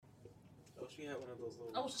She had one of those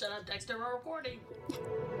little... Oh, shut up, Dexter. We're recording.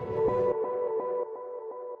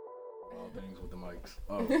 All things with the mics.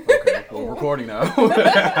 Oh, okay. Well, we're recording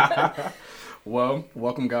now. Well,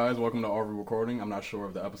 welcome, guys. Welcome to RV Recording. I'm not sure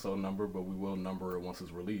of the episode number, but we will number it once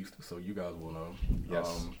it's released, so you guys will know.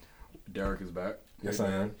 Yes. Derek is back. Yes, Hey, I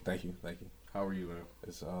Derek. am. Thank you. How are you, man?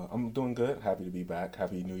 I'm doing good. Happy to be back.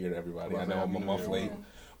 Happy New Year to everybody. I know I'm a Happy New month Year. late,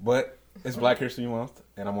 but it's Black History Month,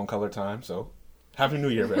 and I'm on color time, so Happy New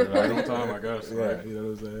Year, everybody. On time, I guess. Yeah, Right? you know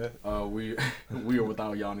what I'm saying? We are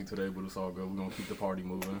without Yanni today, but it's all good. We're gonna keep the party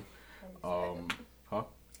moving.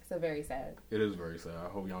 So very sad. It is very sad. I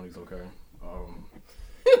hope Yanni's okay.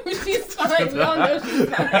 She's fine. We all know she's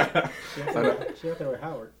fine. She out there with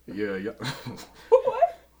Howard. Yeah.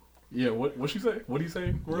 What? Yeah. What she say? What do you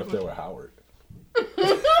say? You up there with Howard?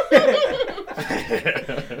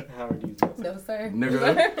 Howard used that. No, sir.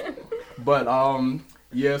 Nigga. But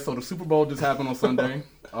yeah. So the Super Bowl just happened on Sunday.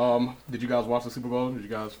 Did you guys watch the Super Bowl? Did you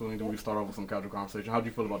guys feel anything? We start off with some casual conversation. How did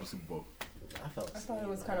you feel about the Super Bowl? I felt I thought it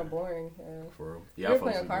was kind of boring. Yeah. For real? We Yeah, were I fell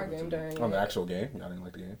playing a asleep card too. game during On the it. actual game? Y'all didn't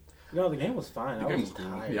like the game? No, the game was fine. The I game was was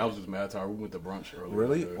cool. tired. Yeah, I was just mad tired. We went to brunch earlier.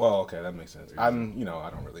 Really? today. Well, okay, that makes sense. I don't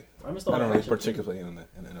really I missed all I don't the really action. particularly in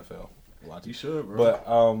the NFL watch. You should, bro. But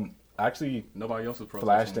actually Nobody else is pro.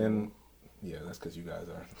 flashed in. Yeah, that's because you guys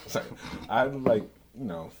are. Sorry. I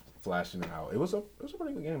flashing it out. It was a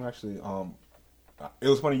pretty good game actually. It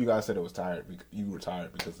was funny you guys said it was tired. You were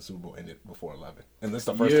tired because the Super Bowl ended before 11, and this is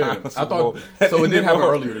the first time. The I Super thought Bowl so. It did happen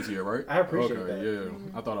ended earlier this year, right? I appreciate okay, that.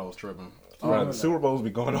 Yeah, I thought I was tripping. Right, the Super Bowls be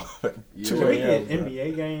going off at Yeah. 2 Can we a.m. get bro.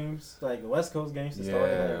 NBA games, like West Coast games to start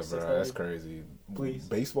Yeah, at bro, 6:30? that's crazy. Please.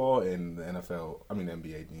 Baseball and the NFL, the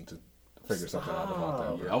NBA need to figure something out about that.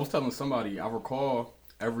 Stop. Bro. Yeah, I was telling somebody. I recall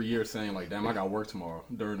every year saying like, "Damn, I got work tomorrow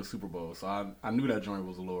during the Super Bowl." So I knew that joint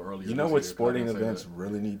was a little earlier. You know this what year, 'cause I sporting didn't say events that.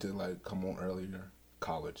 really need to come on earlier?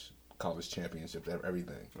 College championships,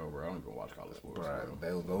 everything. Oh, bro, I don't even watch college sports. Right,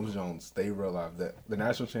 bro. those Jones, they realized that the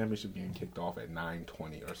national championship getting kicked off at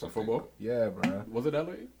 9:20 or something. Football? Yeah, bro. Was it that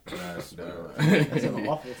late? That's That's an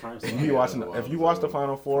awful time slot. If you watching, if you watch the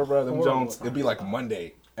Final Four, bro, them Horrible Jones, it'd be like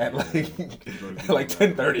Monday at like Yeah. like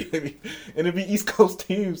 10:30, and it'd be East Coast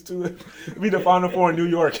teams too. It'd be the Final Four in New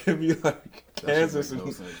York. It'd be like Kansas shit and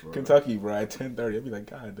makes no sense, bro. Kentucky, bro, at 10:30. It'd be like,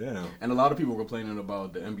 God damn. And a lot of people were complaining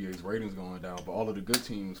about the NBA's ratings going down, but all of the good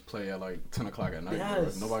teams play at like 10 o'clock at night.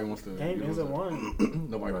 Yes. Bro. Nobody wants to. Game ends at 1.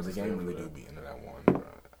 Nobody Bro, wants the to game stay really for do that. be into that one. Bro.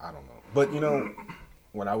 I don't know, but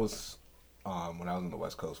when I was on the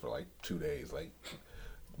West Coast for like 2 days, like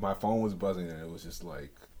my phone was buzzing and it was just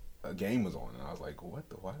like a game was on, and I was like, "What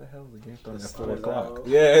the? Why the hell is the game starting The at 4 sun is o'clock?" out.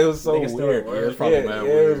 Yeah, it was so Niggas still weird. at work. Yeah, it's probably Yeah, mad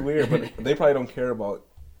it was weird. weird, but they probably don't care about.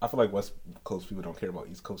 I feel like West Coast people don't care about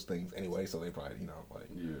East Coast things anyway, so they probably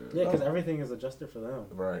Yeah. Yeah, because everything is adjusted for them.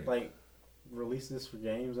 right. Like releases for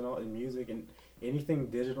games and all, and music and anything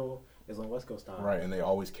digital is on West Coast time. Right, and they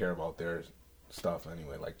always care about their stuff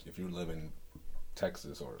anyway. Like if you live in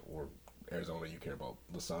Texas or Arizona, you care about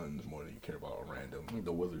the Suns more than you care about a random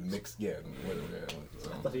The Wizards. mix. Yeah,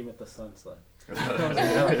 I thought he meant the sun slot.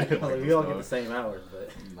 Like We all get the same hours, but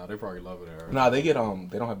Nah, they probably love it there. Nah, they get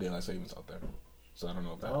they don't have daylight savings out there, so I don't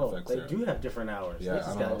know if that affects they their. do have different hours. Yeah, This I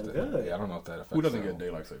has don't know gotten if that. good. Yeah, I don't know if that affects. Who doesn't their- get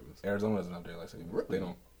daylight savings? Arizona doesn't have daylight savings. Really? They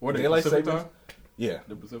don't. What, they Daylight Pacific savings? time? Yeah,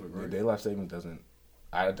 The Pacific, yeah, right? daylight savings doesn't.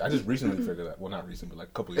 I just recently figured that. Well, not recently, but like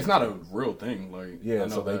a couple years. It's not a ago. real thing. Like Yeah, I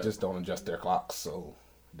know so they that. just don't adjust their clocks. So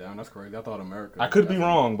Damn, that's crazy. I thought America. I could be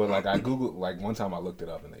wrong, but like I googled, like one time I looked it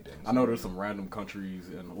up and they didn't. I know there's some random countries,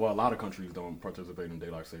 and well, a lot of countries don't participate in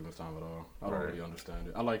daylight savings time at all. I don't Right. really understand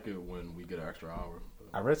it. I like it when we get an extra hour.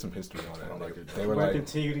 I read some history on that. I don't They- like it. They We're were gonna like,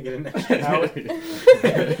 continue to get an extra hour.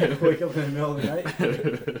 Wake up in the middle of the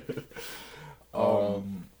night.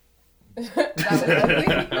 That was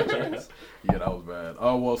ugly. Yeah, that was bad.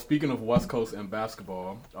 Oh well, speaking of West Coast and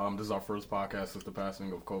basketball, this is our first podcast since the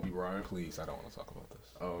passing of Kobe Bryant. please, I don't want to talk about this.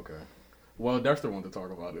 Oh, okay. Well, Dexter wanted to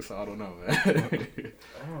talk about it, so I don't know, man. I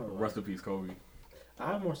don't know. Rest in peace, Kobe.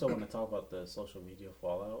 I more so want to talk about the social media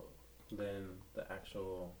fallout than the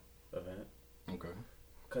actual event Okay.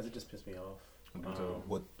 because it just pissed me off. Me too.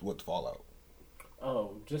 What's fallout?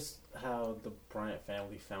 Just how the Bryant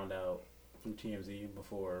family found out through TMZ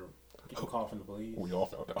before getting called from the police. We all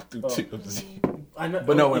found out through Oh. TMZ. I know,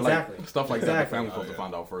 But no, and exactly. like stuff like that, the Exactly. family's supposed Oh, to yeah.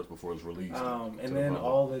 find out first before it's released. And to the then public.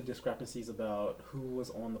 all the discrepancies about who was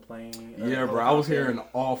on the plane. or Yeah, the bro. I was helicopter. hearing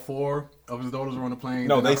all four of his daughters were on the plane.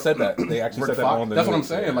 No, And they I- said that. They actually Rick said that Fox. on the That's what I'm news.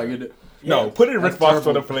 saying. Yeah. Like, it, No, Yeah, put it in Rick that's Fox for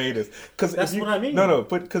terrible. the plane because That's what I mean. No,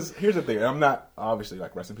 because here's the thing. I'm not obviously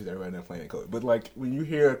like rest in peace everybody in that plane, Kobe. But like when you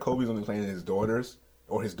hear Kobe's on the plane and his daughters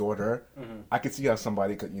or his daughter, Mhm. I could see how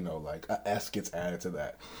somebody could, like a S gets added to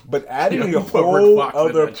that. But adding Yeah, a put Rick whole Fox in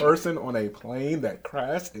other that shit. person on a plane that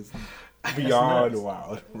crashed is beyond nuts.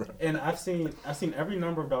 wild. And I've seen every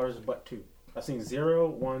number of daughters but 2. I've seen 0,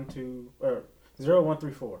 1, 2, or 0, 1,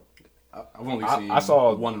 3, 4. I've only I- seen I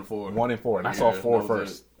saw 1 and 4. 1 and 4, and I saw 4 that was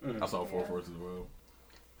first. it. I saw 4 Yeah. first as well.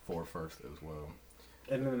 4 first as well.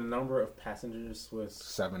 And then the number of passengers was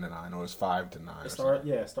 7 to 9, or it's 5 to 9. it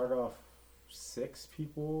started off 6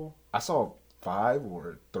 people. I saw 5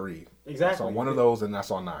 or 3. Exactly. I saw one of those, and I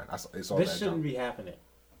saw 9. It's all This that shouldn't jump. be happening.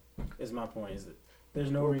 Is my point. Is that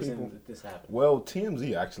there's no Well, reason people- that this happened. Well,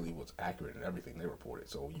 TMZ actually was accurate in everything they reported,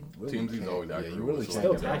 so you really TMZ 's can't- always accurate Yeah, you really with can't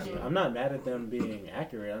Still get mad at accurate. them. I'm not mad at them being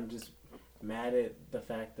accurate. I'm just mad at the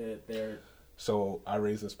fact that they're So I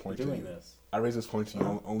raised this point to doing you. this. I raised this point to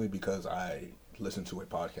you only because I listened to a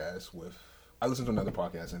podcast I listened to another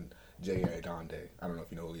podcast, and J.A. Donde, I don't know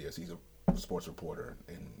if you know who he is. He's a sports reporter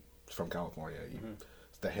from California. He's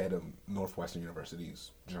the head of Northwestern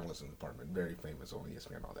University's journalism department, very famous on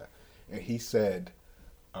ESPN and all that. And he said,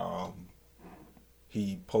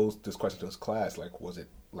 he posed this question to his class, like, was it,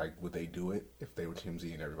 like, would they do it if they were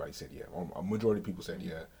TMZ? And everybody said yeah. Or a majority of people said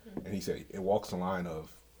yeah. And he said it walks the line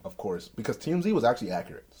of course, because TMZ was actually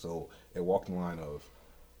accurate. So it walked the line of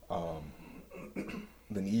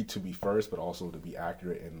the need to be first, but also to be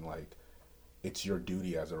accurate, and like it's your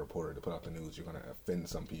duty as a reporter to put out the news. You're gonna offend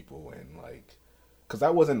some people, and like, because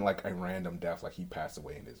that wasn't like a random death, like he passed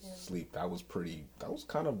away in his sleep. That was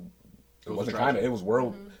kind of. It wasn't kind of. It was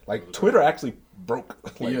world. Like It was Twitter actually broke.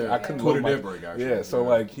 Like, Yeah, I couldn't. Twitter load my- did break, actually. Yeah, so Yeah.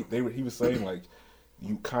 like he was saying like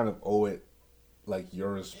you kind of owe it. Like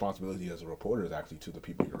your responsibility as a reporter is actually to the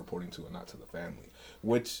people you're reporting to and not to the family,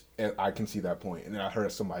 which and I can see that point. And then I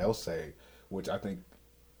heard somebody else say, which I think,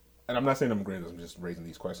 and I'm not saying I'm agreeing, I'm just raising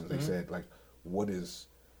these questions. They said like, what is,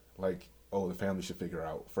 like, oh, the family should figure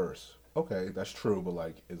out first. Okay, that's true, but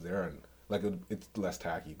like, is there it's less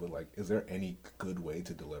tacky, but like, is there any good way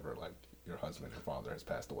to deliver like your husband and father has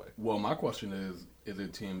passed away? Well, my question is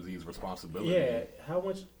it TMZ's responsibility? Yeah, how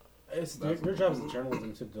much? It's your job as a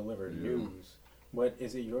journalism to deliver news, but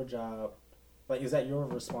is it your job? Like, is that your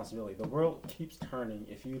responsibility? The world keeps turning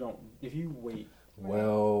if you wait.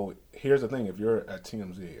 Well, here's the thing: if you're at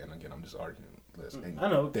TMZ, and again, I'm just arguing this, and I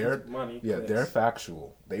know they're it's money. yeah, clicks. they're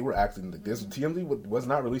factual. They were acting like this. TMZ was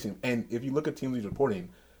not releasing, and if you look at TMZ's reporting,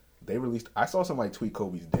 they released. I saw somebody tweet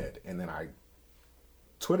Kobe's dead, and then I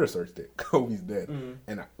Twitter searched it. Kobe's dead,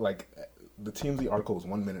 and like the TMZ article was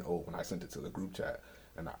 1 minute old when I sent it to the group chat,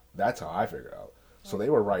 and that's how I figured out. So they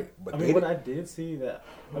were right, but I they mean, what didn't- I did see that.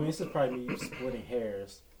 I mean, this is probably me splitting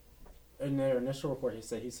hairs. In their initial report, he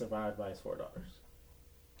said he's survived by his 4 daughters.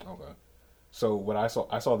 Okay. So what I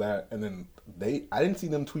saw that, and then I didn't see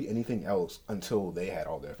them tweet anything else until they had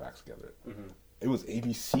all their facts together. It was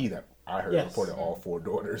ABC that I heard Yes. reported all 4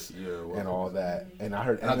 daughters Yeah, it was. and all that, and I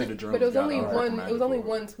heard. And I think the journalists But it was got only one. reprimanded It was only for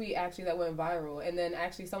one tweet actually that went viral, and then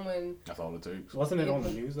actually someone. That's all it takes. Wasn't it on the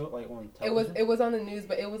news though? Like on It was television? on the news,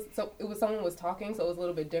 but it was someone was talking, so it was a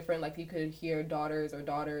little bit different. Like you could hear daughters,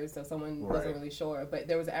 so someone Right. wasn't really sure. But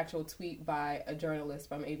there was an actual tweet by a journalist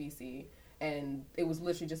from ABC, and it was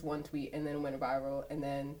literally just one tweet, and then it went viral, and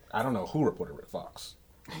then I don't know who reported Rick Fox.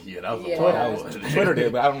 Yeah, that was Yeah. a wild That one. was Twitter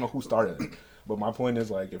did, but I don't know who started it. But my point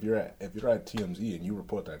is, like, if you're at TMZ and you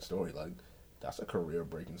report that story, like, that's a career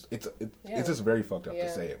breaking. It's just very fucked up to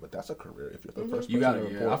Yeah. say it, but that's a career. If you're the first You person got to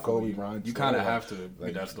to, report yeah, Kobe Bryant, you kind of have to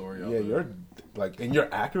get that story out Yeah, there. you're like, and you're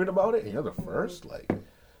accurate about it, and you're the first. Like,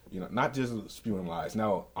 not just spewing lies.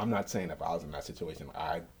 Now, I'm not saying if I was in that situation,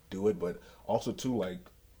 I'd do it, but also too, like,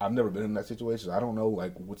 I've never been in that situation. I don't know,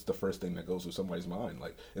 like, what's the first thing that goes through somebody's mind?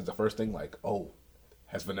 Like, is the first thing like, oh,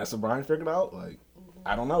 has Vanessa Bryant figured out? Like,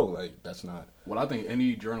 I don't know. Like, that's not. Well, I think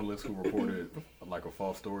any journalist who reported like a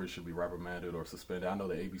false story should be reprimanded or suspended. I know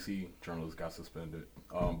the ABC journalist got suspended,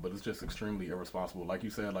 but it's just extremely irresponsible. Like you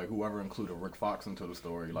said, like whoever included Rick Fox into the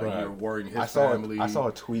story, like Right. you're worrying his I saw family. I saw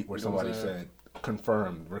a tweet where You know what somebody I'm saying? said,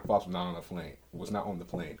 confirmed, Rick Fox was not on the plane. Was not on the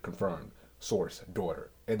plane. Confirmed. Source, daughter.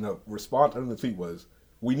 And the response under the tweet was,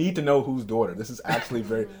 we need to know whose daughter. This is actually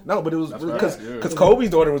very no, but it was That's because right, yeah.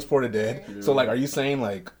 Kobe's daughter was reported dead. Yeah. So like, are you saying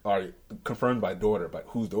like, are confirmed by daughter, but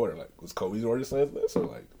whose daughter? Like, was Kobe's daughter says this, or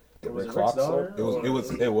like did Was Rick it Rick's Fox? daughter,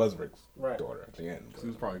 It was Rick's Right. daughter at the end. He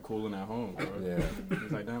was probably cooling at home. Bro. Yeah,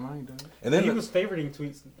 He's like, damn, I ain't done. and then he was favoriting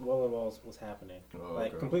tweets while it was happening. Oh,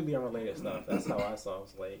 Like okay. completely unrelated stuff. That's how I saw it. I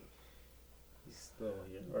was like, he's still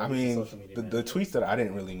here. Or I he's a mean, social media the manager. tweets that I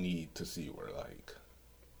didn't really need to see were like.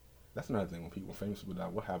 That's another thing when people famous people die.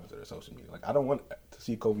 What happens to their social media? Like, I don't want to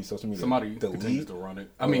see Kobe's social media. Somebody continues delete. to run it.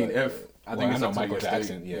 I mean, if I think it's know up to Michael your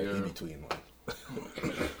Jackson. state. Yeah, he be tweeting like.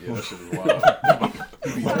 Yeah, that shit is wild.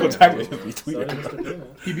 Michael Jackson just be So did tweeting. Mr.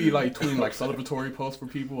 Peanut. He be like tweeting like celebratory posts for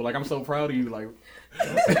people. Like, I'm so proud of you. Like,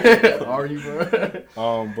 are you, bro?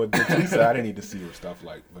 But the tweets that I didn't need to see were stuff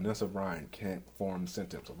like Vanessa Bryant can't form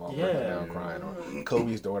symptoms of all breaking Yeah. down crying, or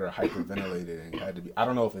Kobe's daughter hyperventilated and had to be. I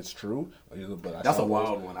don't know if it's true, but I That's saw a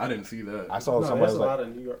wild one. I didn't see that. I saw No, somebody there's was a like, lot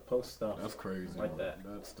of New York Post stuff. That's crazy. Like that.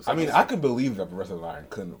 That's I mean, I could believe that Vanessa Bryant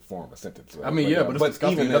couldn't form a sentence. I mean, yeah, but it's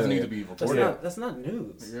disgusting. It doesn't need to be That's reported. not. That's not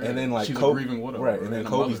news. Yeah. And then like she's a Kobe, grieving widow, right? And then a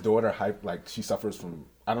Kobe's mother. daughter, like she suffers from.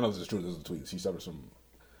 I don't know if this is true. This is a tweet. She suffers from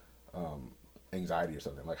anxiety or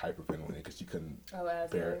something, like hyperventilating because she couldn't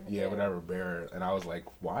bear. Yeah, whatever, bear. And I was like,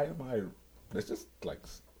 why am I? It's just like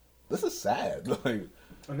this is sad. Like,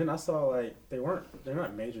 And then I saw like they're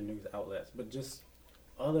not major news outlets, but just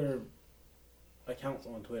other accounts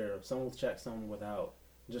on Twitter. Some will check, some without,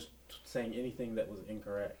 just saying anything that was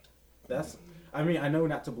incorrect. That's. I mean, I know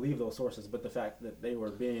not to believe those sources, but the fact that they were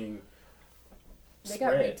being They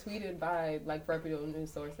got spread. retweeted by like reputable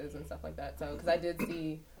news sources and stuff like that. So, because I did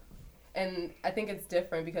see, and I think it's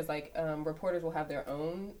different because like reporters will have their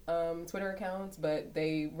own Twitter accounts, but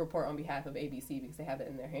they report on behalf of ABC because they have it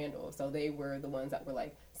in their handle. So they were the ones that were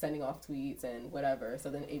like sending off tweets and whatever. So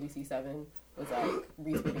then ABC7 was like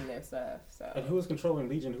retweeting their stuff. So And who is controlling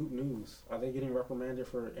Legion Hoop News? Are they getting reprimanded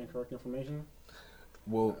for incorrect information?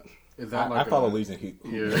 well, Is that I follow Legion Heat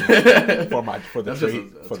Yeah. for the That's just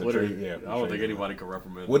trade a for the Twitter. trade. Yeah, I don't think anybody can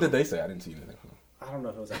reprimand. What them. did they say? I didn't see anything. I don't know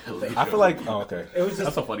if it was that. I feel like okay, It was just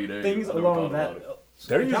That's a funny day. things I never thought along about that. it.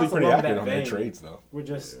 they're usually accounts pretty along accurate that on their vein trades though. We're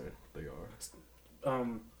just Yeah, they are.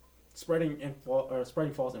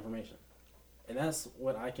 spreading false information, and that's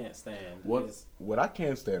what I can't stand. What? is- What I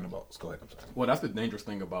can't stand about. Go ahead. I'm sorry. Well, that's the dangerous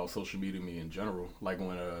thing about social media to me in general. Like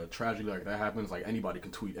when a tragedy like that happens, like anybody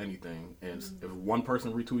can tweet anything, and if one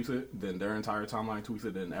person retweets it, then their entire timeline tweets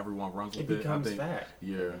it, then everyone runs It with it. becomes I think, fact.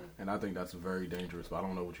 yeah, and I think that's very dangerous. But I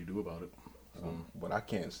don't know what you do about it. What I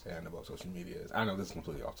can't stand about social media is I know this is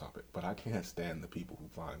completely off topic, but I can't stand the people who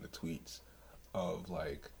find the tweets of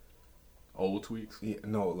like Old tweets. yeah,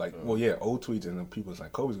 no like old tweets and then people's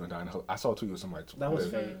like Kobe's gonna die. And I saw a tweet with somebody. That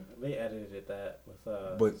was there- fake. They edited it that with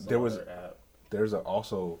But some there was- other app. There's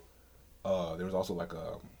also like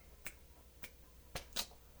a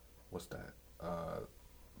what's that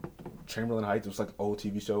Chamberlain Heights. It was like an old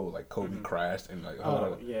TV show like Kobe crashed and like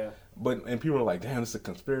Oh yeah. but and people were like, damn, it's a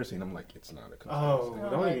conspiracy, and I'm like, it's not a conspiracy. Oh, Oh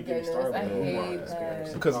don't my even get me goodness, started. I with hate Omar that.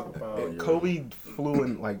 conspiracy. Because Talk about- Kobe flew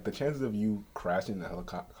in, like the chances of you crashing the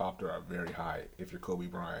helicopter are very high if you're Kobe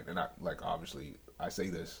Bryant, and I like obviously I say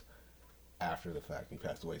this after the fact he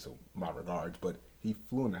passed away, so my regards, but he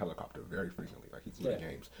flew in the helicopter very frequently, like he flew to Yeah.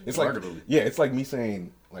 games. It's like Regularly. it's like me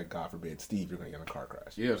saying like God forbid Steve, you're gonna get in a car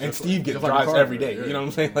crash, Yeah, and just Steve like- gets just like a drives car every crash, day. yeah. You know what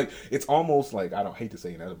I'm saying? Like it's almost like I don't hate to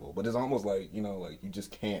say inevitable, but it's almost like like you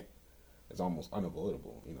just can't. It's almost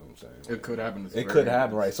unavoidable. You know what I'm saying? It could happen. It's It very- could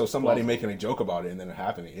happen, right? So somebody plausible. making a joke about it and then it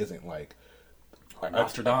happening isn't like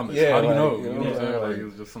Nostradamus. Yeah, How do you like, know? you You know know what I'm what I'm saying? saying? Like Like, it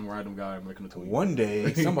was just some random guy making a tweet. one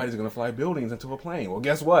day somebody's gonna fly buildings into a plane. Well,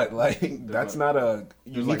 guess what? Like that's not a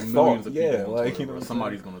There's unique like millions thought. of people. Yeah, on like Twitter, you know, bro. what I'm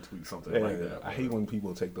Somebody's saying? gonna tweet something Yeah, like that. I hate when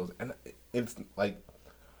people take those, and it's like,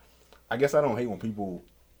 I guess I don't hate when people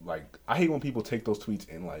like. I hate when people take those tweets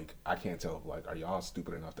and like I can't tell. Like, are y'all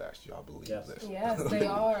stupid enough to actually y'all believe Yes. this? yes, they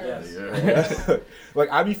are. Yes. Yeah. Like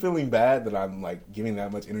I be feeling bad that I'm like giving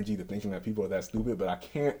that much energy to thinking that people are that stupid, but I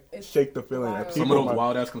can't It's shake the feeling that wild. people Some of those are-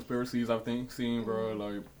 wild ass conspiracies I've seen, bro.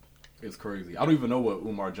 Like it's crazy. I don't even know what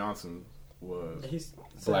Umar Johnson was. He's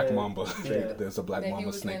Black said- Mamba. Yeah. There's a Black That he Mamba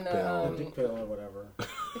was snake in the, pill. Dick pill or whatever.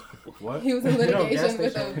 What? He was in You know, gas litigation with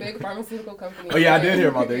a station. big pharmaceutical company. Oh yeah, I did hear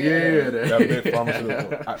about that. Yeah. That big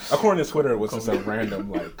pharmaceutical. According to Twitter, it was just a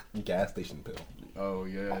random like gas station pill. Oh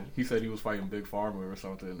yeah, he said he was fighting Big Pharma or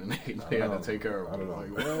something, and they had know. to take care of I him.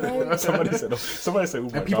 don't Like, what? Somebody said,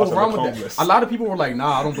 Umar And people Johnson wrong looked with homeless. that. A lot of people were like,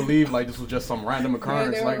 "Nah, I don't believe like this was just some random Yeah,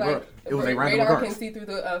 occurrence." they were like, bro, it was a random radar occurrence. can see through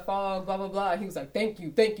the fog, blah blah blah. He was like, "Thank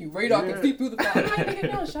you, radar Yeah. can see through the fog." I'm like,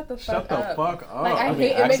 nigga, no, shut the fuck Shut the up. fuck up. Like I mean,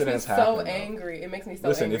 hate it. Makes me accidents so happen, though. angry. It makes me so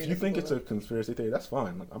Listen, angry. if you that think people- it's a conspiracy theory, that's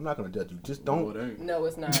fine. Like, I'm not going to judge you. Just No, don't. it ain't. no,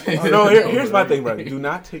 it's not. No, here's my thing, brother. Do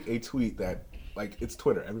not take a tweet that, like, it's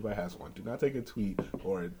Twitter. Everybody has one. Do not take a tweet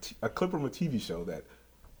or a clip from a TV show that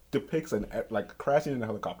depicts like crashing in a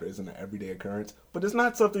helicopter isn't an everyday occurrence, but it's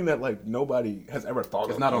not something that like nobody has ever thought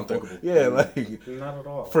It's of. not before. unthinkable. Yeah, like Not at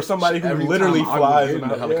all. for somebody who Every literally time I would flies get in in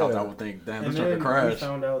a the helicopter, I yeah. would think, "Damn, and this truck then could we crash."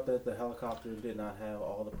 found out that the helicopter did not have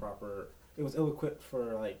all the proper. It was ill-equipped for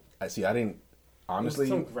like I see. I didn't honestly.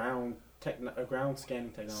 some ground scanning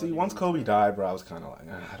technology. See, once Kobe died, bro, I was kind of like,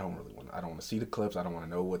 I don't want to see the clips. I don't want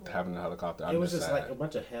to know what happened in the helicopter. I'm It was just sad. like a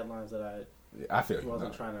bunch of headlines that I I feel He you.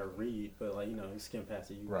 wasn't No. trying to read, but like, you know, you skim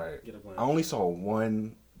past it, you Right. get a glance. I only saw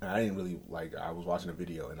one, and I didn't really like. I was watching a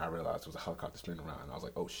video, and I realized it was a helicopter spinning around, and I was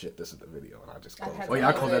like, "Oh shit, this is the video," and I just I closed had it. Oh yeah,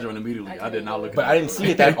 I closed that joint immediately. I did not look at But it. I didn't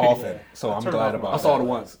see it that often, Yeah. so I'm Turn it glad off. about I it. saw it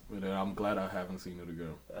once, but I'm glad I haven't seen it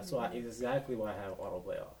again. That's why exactly why I have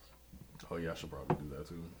autoplay off. Oh yeah, I should probably do that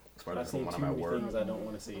too. I've Especially seen when too I'm at many work. things I don't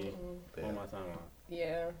want to see Yeah. on my timeline.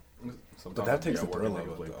 Yeah. Sometimes But I'll that be takes the at work thrill and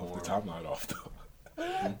of play the porn. timeline off, though.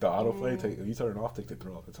 The autoplay, if you turn it off, take the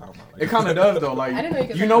thrill off the timeline. Like, It kind of does though. Like I didn't know you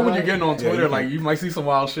could you turn know it when off. you're getting on Yeah, Twitter, you like can. you might see some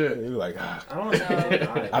wild shit. you're like, ah. I don't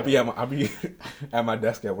understand. I be at my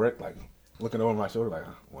desk at work, like looking over my shoulder, like,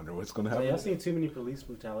 wonder what's gonna happen. I've seen too many police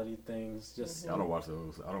brutality things. Just I don't watch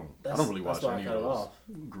those. I don't That's- really that's watch why I any cut of it those off.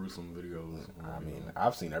 gruesome videos. I mean,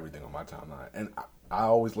 I've seen everything on my timeline, and I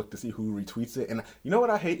always look to see who retweets it. And you know what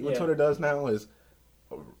I hate what Yeah. Twitter does now is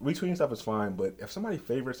retweeting stuff is fine, but if somebody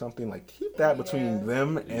favorites something, like keep that between Yeah.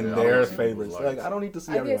 them Yeah, and I their don't see favorites. people's Like likes. I don't need to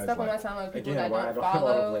see I get everybody's stuff on my likes. timeline with people Again, that why I I don't don't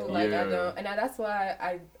follow. autoplay. Like Yeah. I don't, and that's why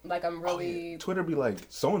I'm Oh, really. yeah. Twitter be like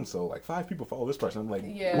so and so, like 5 people follow this person. I'm like,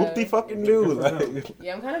 Yeah. whoop de fucking do. Good for them. Like,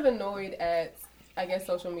 Yeah, I'm kind of annoyed at, I guess,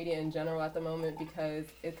 social media in general at the moment because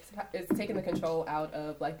it's taking the control out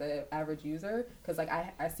of like the average user. Because like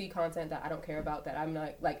I see content that I don't care about that I'm not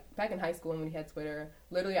like back in high school when we had Twitter.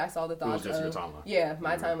 Literally, I saw the It was thoughts just of your timeline. yeah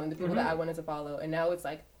my Mhm. timeline, the people that I wanted to follow, and now it's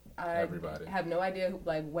like I Everybody. have no idea who,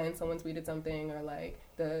 like when someone tweeted something or like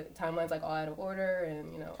the timeline's like all out of order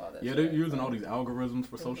and you know all that. Yeah, shit. they're using all these algorithms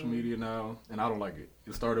for social media now, and I don't like it.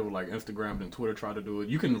 It started with like Instagram, then Twitter tried to do it.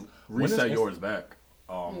 You can When is reset Inst- yours back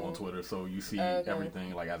on Twitter, so you see Okay.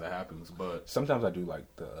 everything like as it happens. But sometimes I do like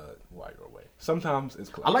the while you're away. Sometimes it's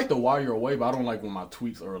close. I like the while you're away, but I don't like when my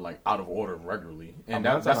tweets are like out of order regularly, and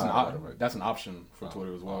Mine's that's not out of order. that's an option for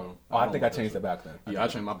Twitter as well. Oh, I don't think I like that changed shit. it back then. Yeah, I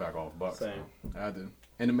changed my back off bucks. Same. I did,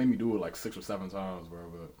 and it made me do it like 6 or 7 times, bro.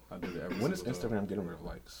 But I did it every. When is single time. Instagram getting rid of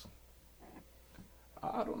likes?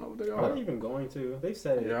 I don't know what they Are are. they even going to? They've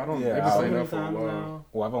said it. Yeah, I don't. Yeah, They've I been saying many that for a times while. now.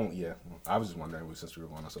 Well, I was just wondering since we were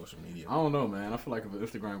going on social media. I don't know, man. I feel like if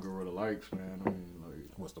Instagram get rid of likes, man, I mean, like,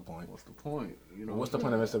 What's the point? what's the point? You know, What's the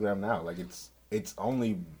point of Instagram now? Like it's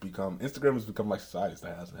only become Instagram has become like society's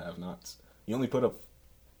that has and have nots. You only put up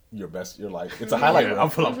your life. It's a highlight Yeah, reel. I'm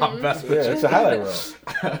pulling my best Yeah, picture. it's a highlight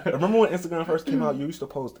reel. Remember when Instagram first came out? You used to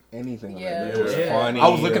post anything. On Yeah. it. It was Yeah. funny. I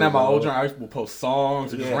was looking it at my was- old journal. I used to post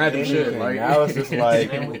songs or just Yeah, random shit. anything. Like Now it's just like,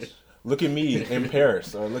 Sandwich. look at me in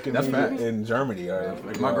Paris, or look at That's me facts. in Germany, or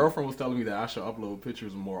Like my girlfriend was telling me that I should upload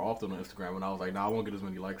pictures more often on Instagram, and I was like, "Nah, I won't get as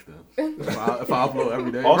many likes then. If I upload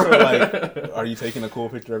every day." Also, like, are you taking a cool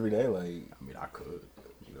picture every day? Like, I mean, I could.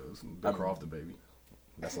 You know, it's big off the baby.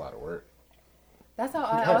 that's a lot of work. That's how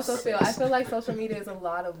I also feel. I feel like social media is a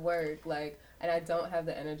lot of work, like, and I don't have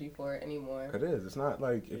the energy for it anymore. It is. It's not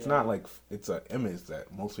like it's an image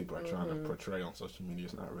that most people are trying to portray on social media.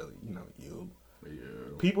 It's not really, you. Yeah.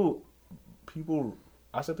 People.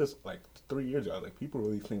 I said this like 3 years ago. Like, people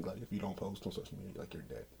really think like if you don't post on social media, like you're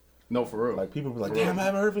dead. No, for real. Like, people be like, For real. "Damn, I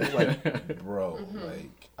haven't heard of it." Like, bro, like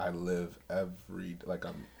I live I'm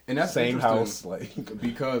And that's same interesting. house. Like,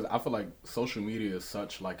 Because I feel like social media is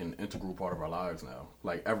such like an integral part of our lives now,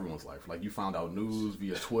 like everyone's life. Like you found out news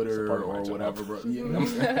via Twitter part of my or job. whatever, bro. Yeah,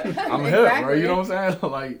 I'm hip, bro. You know what I'm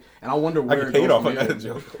saying? Like, and I wonder I where get it paid goes off from on that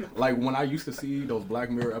here. joke. Like when I used to see those Black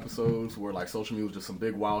Mirror episodes where like social media was just some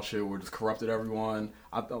big wild shit where it just corrupted everyone,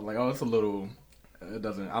 I thought like, oh, it's a little. It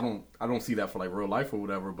doesn't. I don't see that for like real life or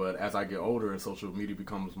whatever. But as I get older and social media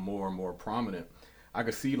becomes more and more prominent, I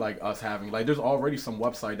could see like us having like there's already some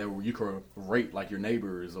website that where you could rate like your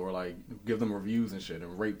neighbors or like give them reviews and shit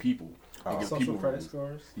and rate people. And give Social people credit reviews.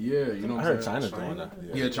 scores. Yeah, you know. I What heard I'm saying? China's doing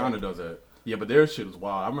that. Yeah, China does that. Yeah, but their shit is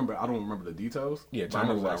wild. I don't remember the details. Yeah, but I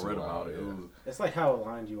China remember was what I read actually about wild, it. It yeah. was, It's like how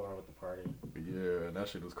aligned you are with the party. yeah, that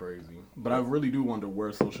shit was crazy. But I really do wonder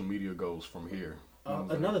where social media goes from here. You know what I'm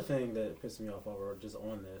saying? Another thing that pissed me off over just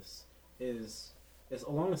on this is it's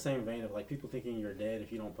along the same vein of like people thinking you're dead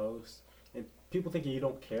if you don't post, and people thinking you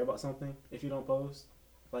don't care about something if you don't post.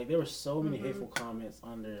 Like there were so many hateful comments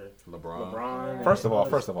under LeBron. and First of all,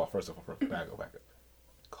 others. back up.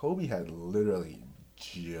 Kobe had literally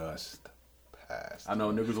just passed. I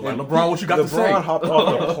know niggas were like, LeBron, what you got to say? LeBron hopped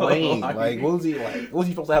off the plane. Like, Like, what was he like? What was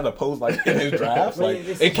he supposed to have to pose like in his drafts? Well, Like,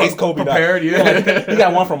 it's in case Kobe prepared, died. yeah. Like, he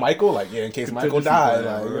got one from Michael. Like, yeah, in case Michael died.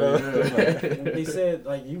 Like, you know? And they said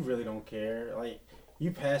like you really don't care. Like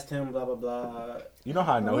you passed him, blah blah blah. You know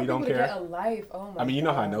how I know he don't Get care? a life. Oh my I mean, you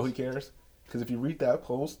know how I gosh. know he cares? Because if you read that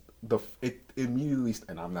post, it immediately,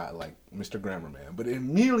 and I'm not like Mr. Grammar Man, but it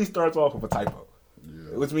immediately starts off with a typo.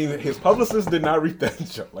 Yeah. Which means his publicist did not read that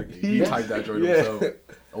joke. Like He typed that joke Yeah. himself.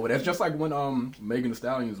 Oh, that's just like when Megan Thee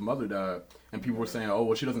Stallion's mother died, and people were saying, "Oh,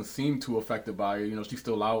 well, she doesn't seem too affected by it. You know, she's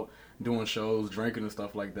still out doing shows, drinking and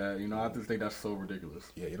stuff like that." You know, I just think that's so ridiculous.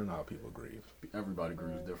 Yeah, you don't know how people grieve. Everybody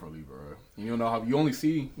grieves differently, bro. And you don't know how you only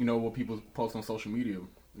see, you know, what people post on social media. You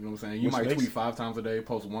know what I'm saying? You Which might makes- tweet 5 times a day,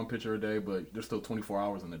 post 1 picture a day, but there's still 24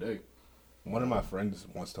 hours in the day. One of my friends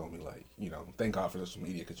once told me, like, you know, thank God for social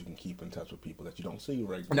media because you can keep in touch with people that you don't see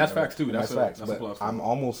regularly. And that's facts, too. And That's a- facts. that's a But plus. I'm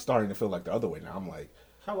almost starting to feel like the other way now. I'm like,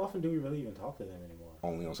 How often do we really even talk to them anymore?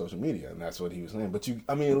 only on social media, and that's what he was saying. But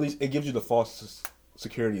I mean, at least it gives you the false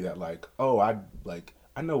security that, like, oh, I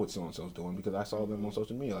know what so and so's doing because I saw them on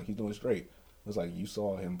social media. Like, he's doing straight. It's like you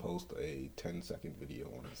saw him post a 10-second video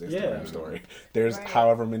on his Instagram story. There's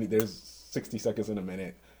there's 60 seconds in a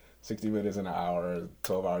minute, 60 minutes in an hour,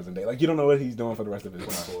 12 hours a day. Like, you don't know what he's doing for the rest of his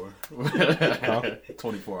life.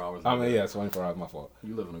 24 hours. I mean, yeah, 24 hours, my fault.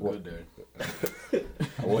 You living a good day.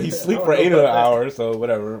 Well, he sleep for 8 of the hours, so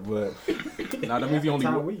whatever. But Nah, that means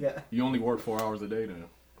Time we got. you only work 4 hours a day then,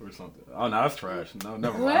 or something. Oh, no, that's trash. No,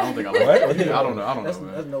 never mind. What? I don't think I like What? that. I don't know, That's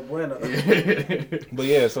man. no bueno. but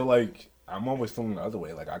yeah, so like I'm always feeling the other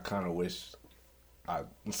way. Like I kind of wish.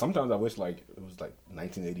 Sometimes I wish like it was like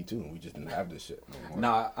 1982 and we just didn't have this shit no more.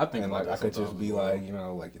 Nah, I think And about like I that could just sometimes be as well. like, you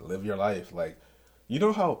know, like live your life. Like, you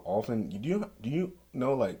know how often do you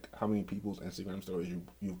know like how many people's Instagram stories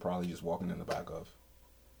you probably just walking in the back of?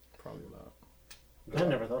 Probably a lot. I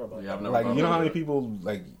never thought about Yeah, that. I've never Like, thought you know about how many that. people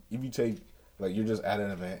like if you take like you're just at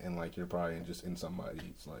an event and like you're probably just in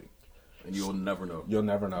somebody's like And you'll never know. you'll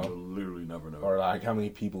never know. You'll literally never know. Or like how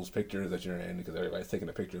many people's pictures that you're in because everybody's taking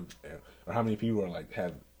a picture, or how many people are like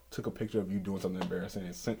took a picture of you doing something embarrassing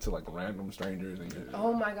and sent to like random strangers and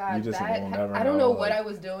Oh my god, You just that will never I don't know know, what like- I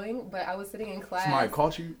was doing, but I was sitting in class. Somebody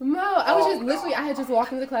caught you? No, I was just literally. I had just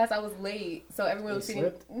walked into class. I was late, so everyone was You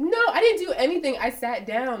sitting. slipped? No, I didn't do anything. I sat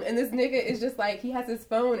down, and this nigga is just like he has his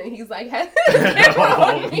phone, and he's like has his camera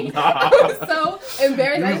on me. I was so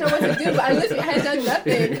embarrassed. I didn't know what to do. But I literally had done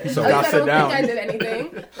nothing. So I y'all sit down. don't think I did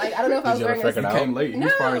anything. Like I don't know if I was Did you ever wearing figure a it He out? came late. He was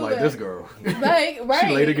No, probably like, but- this girl. like right.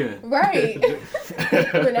 She late again. Right.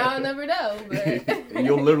 But now I'll never know. But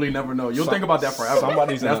You'll literally never know. You'll think about that forever.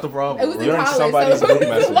 Somebody's in That's a- the problem. it was in You're in college, somebody's so group it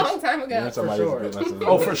was a message. long time You're ago. in somebody's sure. group messages.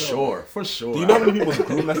 Oh, for sure. For sure. Do you know how many people's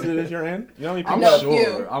group messages you're in? You know how many people? I'm know a sure.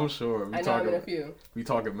 few. I'm sure. I know I'm in a few. We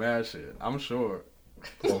talking mad shit. I'm sure.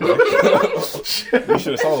 You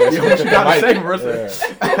should have saw those. Yo, what you gotta say,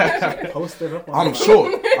 Marissa? Yeah. Posted up on I'm the-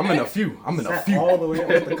 sure. I'm in a few. I'm in a Sat few. all the way up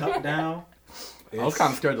with the cup down. I was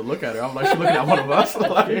kind of scared to look at her. I'm like, she looking at one of us.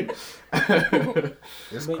 Like,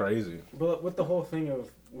 It's But- crazy. But with the whole thing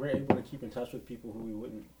of we're able to keep in touch with people who we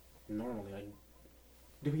wouldn't normally, like,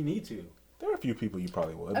 do we need to? There are a few people you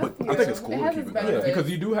probably would, I but think I think it's It cool has to keep its in touch benefits. because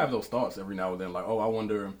you do have those thoughts every now and then. Like, oh, I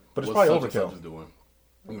wonder. But it's what probably such and overkill. such is doing.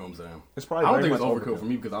 You know what I'm saying? it's probably. I don't very think it's much overkill for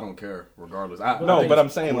me because I don't care regardless. I No, think but it's I'm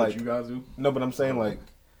saying, cool that like- you guys do. No, but I'm saying like,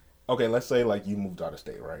 okay, let's say like you moved out of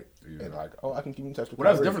state, right? Yeah. And like, oh, I can keep in touch with. Well,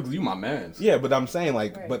 that's Kyrie. different because you my man's. Yeah, but I'm saying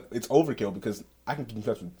like, Right. but it's overkill because I can keep in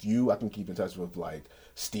touch with you. I can keep in touch with like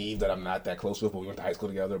Steve that I'm not that close with, but we went to high school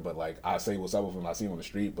together. But like, I say what's up with him. I see him on the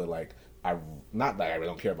street, but like, I not that I really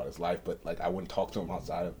don't care about his life, but like, I wouldn't talk to him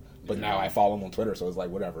outside of. But now I follow him on Twitter, so it's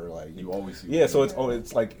like whatever. Like You always see. yeah, so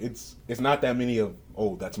it's like it's not that many of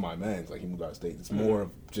that's my man's like he moved out of state. It's more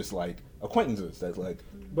of just like acquaintances that's like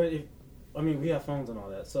But if, I mean, we have phones and all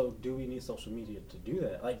that, so do we need social media to do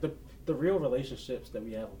that? Like the real relationships that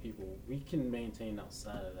we have with people, we can maintain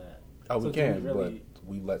outside of that. oh So we do can, really, but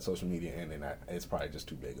we let social media in, and it's probably just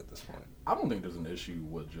too big at this point. I don't think there's an issue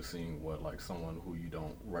with just seeing what like someone who you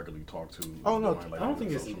don't regularly talk to. Oh, is no, doing, like, I don't on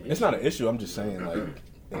think it's social an It's not an issue. I'm just saying like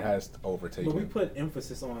it has overtaken. but we put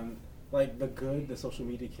emphasis on like the good that social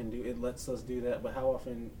media can do. It lets us do that, but how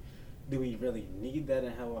often do we really need that,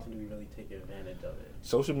 and how often do we really take advantage of it?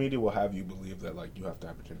 Social media will have you believe that like you have to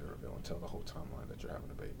have a gender reveal and tell the whole timeline that you're having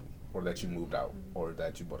a baby, or that you moved out, or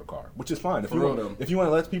that you bought a car, which is fine. If For you real, want, though. if you want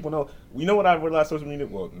to let people know, you know what I realized social media.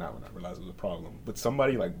 Well, not when I realized it was a problem, but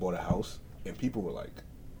somebody like bought a house and people were like,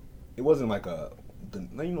 it wasn't like a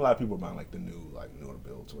a lot of people were buying like the newer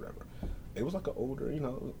builds or whatever. It was like an older,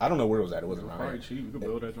 I don't know where it was at. It wasn't around Probably here. cheap. You could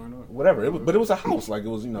build that joint up. Whatever. But it was a house. Like it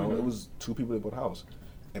was, it Mhm. was two people that bought a house,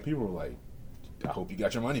 and people were like, "I hope you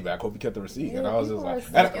got your money back. Hope you kept the receipt." Yeah, and I was just people are like,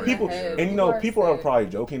 sick and in people, the head. and people are probably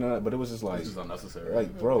joking on it, but it was just like, This is unnecessary.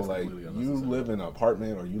 like bro, It's like completely you unnecessary. live in an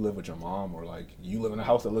apartment or you live with your mom or like you live in a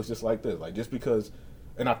house that looks just like this. Like just because,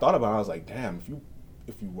 and I thought about it, I was like, damn,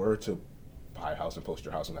 if you were to buy a house and post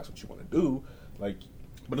your house and that's what you want to do, like.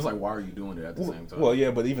 But it's like, why are you doing it at the same time? Well, yeah,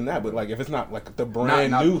 but even that, but like if it's not like the not,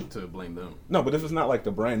 brand not new, to blame them. no, but if it's not like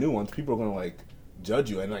the brand new ones, people are gonna like judge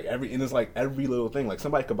you, and like it's like every little thing. Like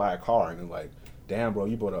somebody could buy a car and then like, damn, bro,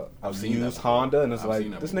 you bought a used Honda, and it's like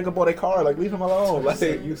this nigga bought a car. Like leave him alone. Like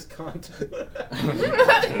used content.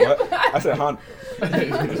 What? I said Honda.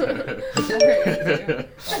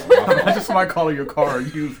 Imagine somebody calling your car a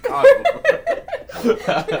used condom.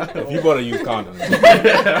 If you bought a used condom,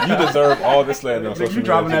 you deserve all this slander on social You media.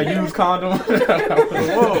 driving that used condom?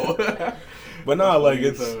 Whoa. But no, like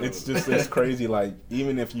it's crazy. Like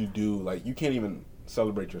even if you do, like you can't even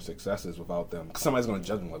celebrate your successes without them. 'Cause somebody's gonna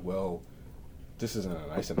judge them. Like, well, this isn't a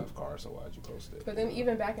nice enough car, so why'd you post it? But then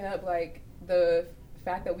even backing up, like the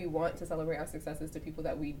fact that we want to celebrate our successes to people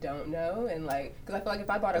that we don't know, and like, because I feel like if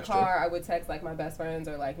I bought a car, I would text like my best friends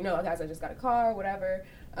or like, guys, I just got a car, whatever.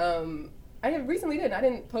 I recently did. I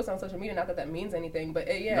didn't post on social media. Not that that means anything, but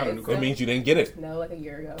It means you didn't get it. No, like a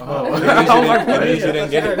year ago. Oh. It means you didn't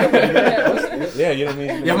get it. Yeah, you didn't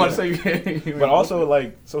mean. Yeah, I'm about to say you can't. But also,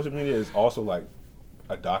 like, social media is also like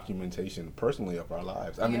a documentation, personally, of our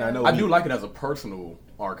lives. I mean, I know I do like it as a personal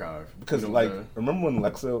archive because, like, remember when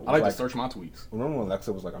Alexa? Was I like to search my tweets. Remember when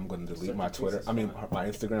Alexa was like, "I'm going to delete my Twitter." I mean, my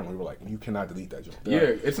Instagram. We were like, "You cannot delete that." Yeah,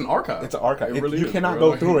 it's an archive. It's an archive. It really you is, cannot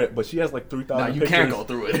bro. go through it, but she has like 3,000 Nah, you pictures. can't go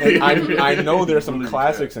through it. I know there's some Really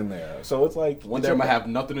classics in there, so it's like one day I'm gonna have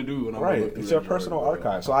nothing to do, and I'm gonna right. look through It's your that personal joint,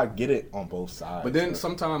 bro. archive, so I get it on both sides. But then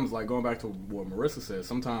sometimes, like going back to what Marissa said,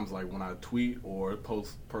 sometimes like when I tweet or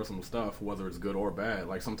post personal stuff, whether it's good or bad,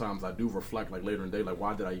 like sometimes I do reflect like later in the day, like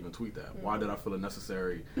why did I even tweet that? Why did I feel it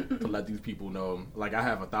necessary to let these people know? Like I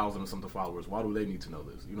have 1,000 and something followers. Why do they need to know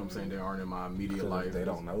this? You know what I'm saying? They aren't in my immediate life. They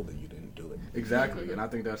don't know that you didn't do it. Exactly, and I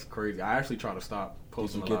think that's crazy. I actually try to stop Did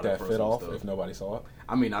posting you a get lot that of fit personal off stuff. if nobody saw it?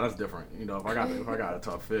 I mean, now that's different. You know, if I got a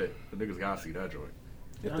tough fit, the niggas gotta see that joint.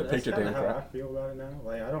 If Yeah, the that's picture kinda didn't how I crack. feel about it now.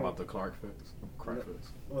 Like I don't. About the Clark fits.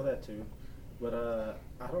 Well, that too. But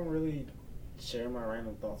I don't really share my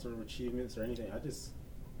random thoughts or achievements or anything.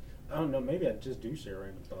 I don't know. Maybe I just do share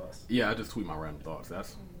random thoughts. Yeah, I just tweet my random thoughts.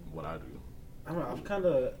 That's what I do. I don't know. I've kind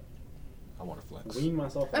of I want to flex. weaned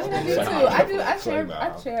myself I off. mean, I do It's too. like- I it's like, share,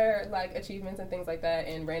 I share like achievements and things like that,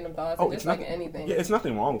 and random thoughts, and just like anything. Yeah, it's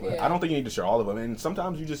nothing wrong with it. Yeah. I don't think you need to share all of them. And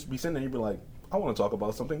sometimes you just be sitting there, you be like, I want to talk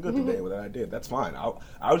about something good today that I did. That's fine.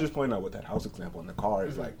 I was just pointing out with that house example in the car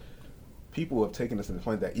is like, people have taken this to the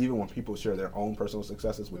point that even when people share their own personal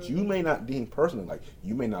successes, which you may not deem personally, like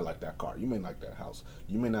you may not like that car, you may not like that house,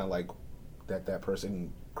 you may not like that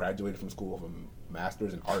person graduated from school with a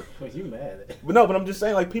master's in art. Well, you mad? But no, but I'm just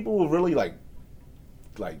saying, like, people will really like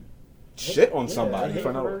shit on somebody hate for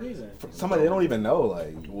for no a reason. for somebody they don't even know.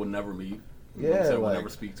 Like, We'll never meet. You know what I'm yeah, saying? We'll like, never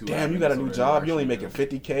speak to. damn, you got a new job, you only making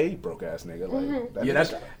 $50K, broke ass nigga. Like,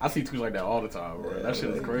 Yeah, I see tweets like that all the time, bro. That shit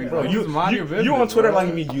is crazy. Bro, Just mind your business, you on Twitter bro.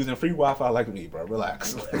 like me using free Wi-Fi like me, bro.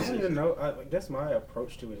 Relax. I don't even know. I guess my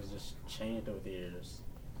approach to it has just changed over the years.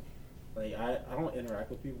 Like I don't interact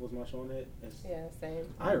with people as much on it. Yeah,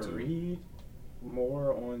 same. I Me too. read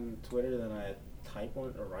more on Twitter than I type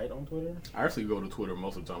on or write on Twitter. I actually go to Twitter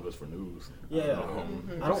most of the time just for news. Yeah,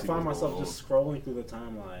 I I don't see find what's myself going just scrolling through the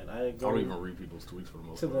timeline. I I go don't even read people's tweets for the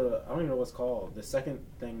most to part. the I don't even know what's called the second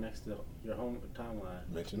thing next to your home timeline.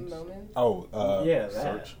 Mentions. Moments. Oh, Yeah, that.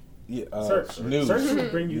 Search. yeah, Search. news. Search will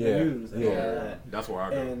bring you Yeah, the news and yeah. all that. That's where I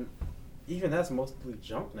go. And even that's mostly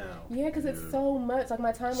junk now. Yeah, because it's so much. Like,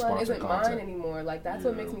 my timeline Sponsored isn't content. mine anymore. Like, that's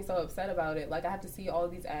what makes me so upset about it. Like, I have to see all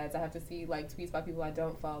these ads. I have to see, like, tweets by people I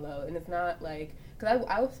don't follow. And it's not, like... Because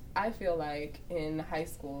I feel like in high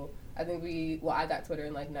school, I think I got Twitter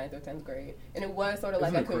in, like, 9th or 10th grade. And it was sort of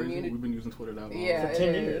Isn't like it a crazy? community... We've been using Twitter that long. Yeah, For it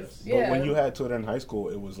 10 is. years. Yeah. But when you had Twitter in high school,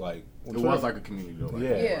 it was like It was like a community though. Like,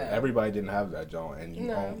 yeah, Yeah. everybody didn't have that, John, and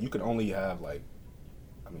No. you could only have like.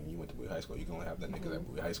 I mean, you went to Bowie High School. You can only have that niggas at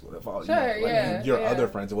Bowie High School that follow Sure, you. Like, yeah, your yeah. other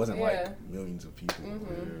friends. It wasn't Yeah. like millions of people.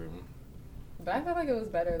 But I feel like it was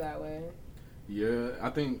better that way. Yeah, I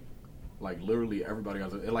think like literally everybody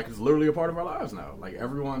has it's literally a part of our lives now. Like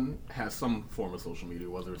everyone has some form of social media,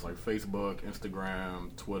 whether it's like Facebook,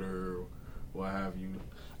 Instagram, Twitter, what have you.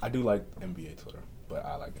 I do like NBA Twitter, but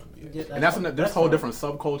I like NBA. Yeah, And there's whole fine. different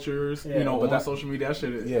subcultures, Yeah, you know, but on that- social media. That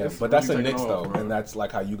shit is Yeah, it's but that's really the Knicks taking off, though, bro. and that's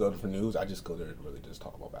like how you go for news. I just go there to really just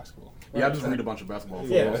talk about basketball. Yeah, I just read a bunch of basketball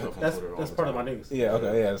football Yeah, stuff on that's Twitter. all that's the part of time. my news. Yeah,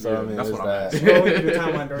 okay, yeah. So Yeah, I mean, that's it's what I'm that. at. Scrolling through the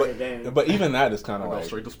timeline during the game. But even that is kind I of go like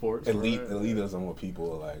straight to sports. elitism where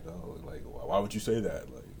people are like, oh, like why would you say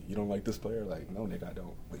that? Like you don't like this player? Like no, nigga, I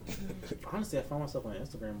don't. Like, Honestly, I find myself on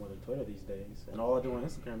Instagram more than Twitter these days, and all I do on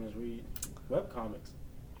Instagram is read webcomics.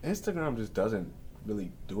 Instagram just doesn't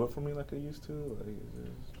really do it for me like it used to. Like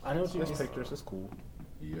I know what it's you just mean. pictures, it's cool.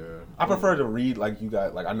 Yeah, I prefer to read like you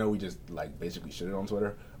guys. Like I know we just like basically shit it on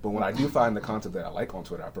Twitter, but when I do find the content that I like on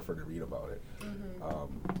Twitter, I prefer to read about it.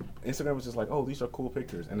 Instagram is just like, oh, these are cool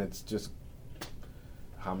pictures, and it's just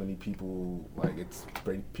how many people like it's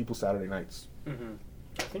people Saturday nights. Mm-hmm.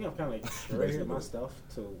 I think I've kind of curated my stuff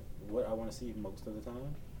to what I want to see most of the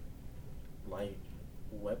time, like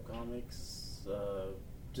webcomics,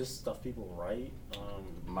 just stuff people write,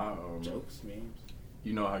 jokes, memes.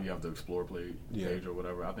 You know how you have the explore page Yeah. or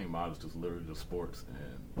whatever? I think mine is just literally just sports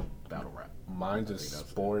and battle rap. Mine's just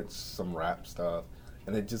sports, some rap stuff,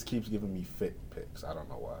 and it just keeps giving me fit pics. I don't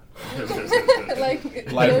know why.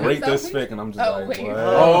 like rate this fic, and I'm just like, wait. what?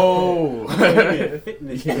 Oh!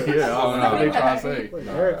 Fitness. Yeah, I don't know what they trying to say. Wait,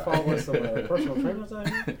 Eric follows some personal trainers out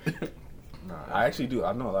here? Nah, I actually do.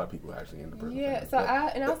 I know a lot of people actually into personal Yeah, trainers, so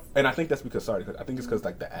but- and I think that's because I think it's because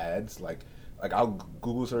like the ads, like I'll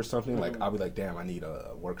Google search something, like I'll be like, damn, I need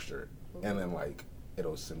a work shirt, and then like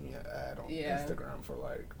it'll send me an ad on Instagram for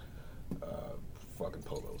like fucking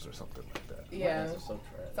polos or something like that. Yeah. That's so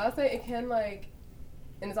trash. So I'd say it can like,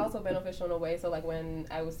 and it's also beneficial in a way. So like when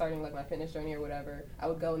I was starting like my fitness journey or whatever, I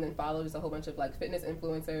would go and then follow just a whole bunch of like fitness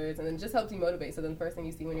influencers, and then it just helps you motivate. So then the first thing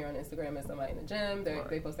you see when you're on Instagram is somebody in the gym.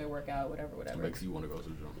 They post their workout, whatever. It makes you want to go to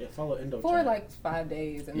the gym. Yeah, follow Indo. For like 5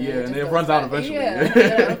 days, and then Yeah, it and just it goes runs out back. eventually. Yeah, and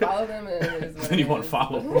then I unfollow them, and it is what Then it you want to is.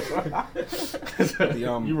 follow.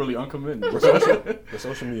 You really uncommitted. The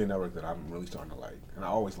social media network that I'm really starting to like, and I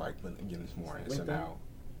always like, but getting more into LinkedIn? now.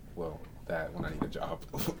 Well, that when I need a job.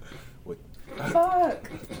 with,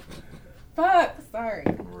 Fuck. Sorry.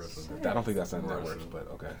 Marissa. I don't think that's how that works, but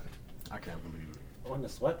okay. I can't believe it. On the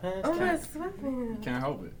sweatpants? Oh my You sweatpants. can't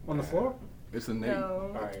help it. On the floor? It's innate.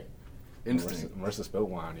 No. All right. Instinct. Marissa spilled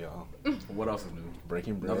wine, y'all. What else is new?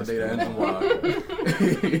 Breaking bread. Another day that ends in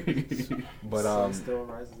Y. But Sun still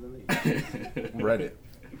rises in the east. Reddit.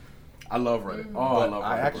 I love Reddit. Oh, I But love Reddit.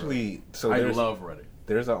 I actually I love Reddit.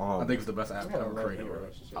 there's a I think it's the best app I got a ever created. love-hate Right?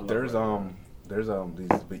 relationship. I love there's Reddit. there's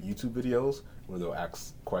these YouTube videos where they'll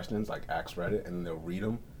ask questions, like ask Reddit, and they'll read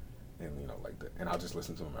them, and and I'll just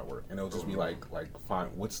listen to them at work, and it'll just be like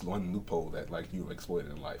find what's one loophole that like you've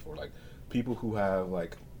exploited in life, or like people who have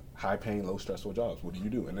like high paying, low stressful jobs. What do you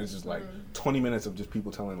do? And it's just like 20 minutes of just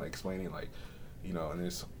people telling, like explaining, like and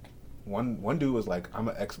there's one dude was like, I'm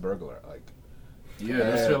an ex burglar, like. Yeah,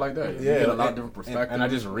 there's shit like that. You Yeah, get a lot of different perspectives. and I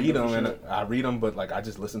just read them, different and shit. I read them, but like I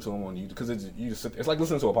just listen to them on YouTube because it's like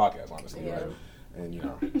listening to a podcast, honestly. Yeah. Right?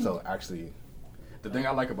 And so actually, The thing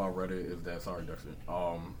I like about Reddit is that, sorry, Dexter,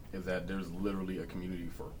 is that there's literally a community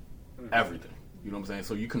for everything. You know what I'm saying?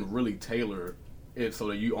 So you can really tailor it so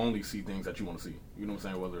that you only see things that you want to see. You know what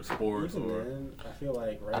I'm saying? Whether it's sports Even or... then, I feel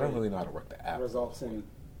like Reddit I don't really know how to work the app. results in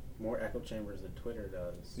more echo chambers than Twitter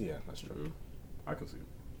does. Yeah, that's true. I can see it.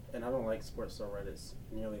 And I don't like sports subreddits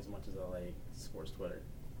nearly as much as I like sports Twitter.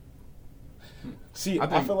 See, I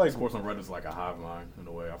think feel like, sports on Reddit is like a hive mind in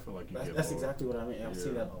a way. I feel like you get That's more- exactly what I mean. I see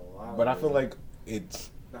Yeah. that a lot. but I of feel it. like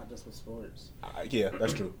it's not just with sports. yeah,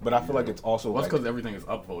 that's true. But I feel like it's also Well, that's like because everything is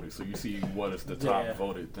upvoted, so you see what is the top Yeah.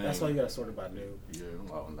 voted thing. That's why you gotta sort it by new. Yeah,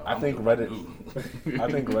 well, no, I I'm think doing Reddit. new.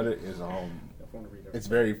 I think Reddit is I want to read it's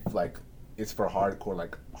very like it's for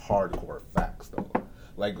hardcore facts though.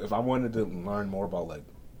 Like if I wanted to learn more about like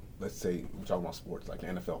let's say we're talking about sports like the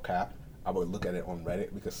NFL cap, I would look at it on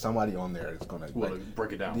Reddit because somebody on there is gonna Well, like,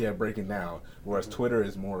 break it down. yeah, break it down. Whereas Twitter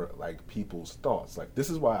is more like people's thoughts. Like this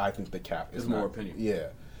is why I think the cap is It's more not- opinion. Yeah,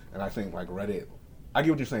 and I think like Reddit, I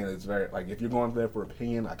get what you're saying. It's very like if you're going there for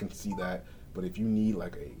opinion, I can see that. But if you need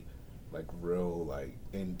like a real like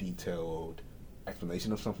in detailed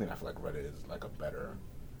explanation of something, I feel like Reddit is like a better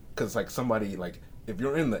because like somebody like if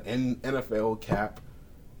you're in the NFL cap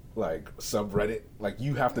like subreddit, like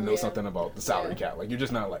you have to know Yeah. something about the salary Yeah. cap. Like you're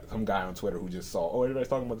just not like some guy on Twitter who just saw everybody's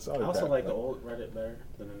talking about the salary I also cap. like the old Reddit better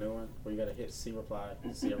than the new one, where you gotta hit see reply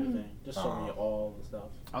to see everything. Just show me all the stuff.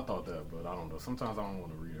 I thought that, but I don't know. Sometimes I don't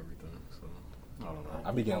want to read everything, so I don't know.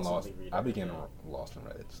 I began lost. constantly read I began everything. lost in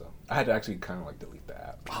Reddit, so I had to actually kind of like delete the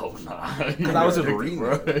app. Oh nah, Because I was just reading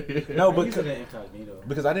it. No, I but use it in incognito.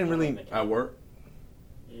 because I didn't really, At work,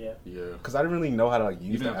 Yeah. yeah. because I didn't really know how to like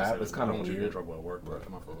You use didn't the have to app. say It's that. kind I of don't want you to get in weird. trouble at work, but that's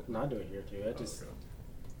my fault. No, I do it here too. I just Okay.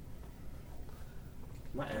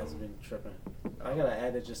 my ads have been tripping. I got an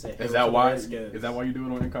ad that just said. Is that why? Is that why you do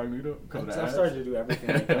it on incognito? Because of the I ads? started to do everything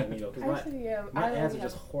in incognito because Actually, yeah, my I ads only are have,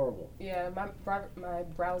 just horrible. yeah, my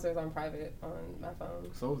browser's on private on my phone.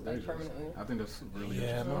 So is like, theirs. permanently. I think that's really Yeah,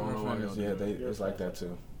 interesting. I don't know why y'all do yeah, that. they it's like that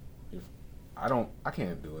too. I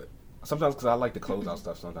can't do it sometimes because I like to close out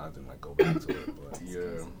stuff sometimes and like go back to it. But Yeah,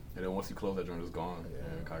 and then once you close that joint, it's gone. Yeah.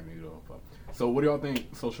 Yeah, incognito. But, so, what do y'all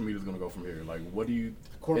think social media is gonna go from here? Like, what do you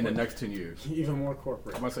Corporate. in the next 10 years? Even more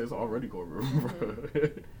corporate. I'm about to say it's already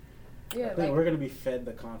corporate. Yeah, I think like we're gonna be fed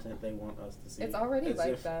the content they want us to see. It's already As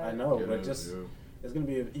like if- that. I know, Yeah, but just yeah. it's gonna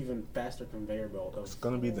be an even faster conveyor belt. it's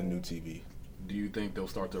gonna be the new TV. do you think they'll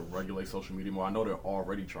start to regulate social media more? I know they're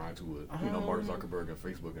already trying to with, Mark Zuckerberg and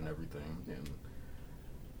Facebook and everything. And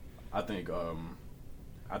I think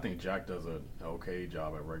Jack does an okay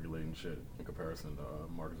job at regulating shit in comparison to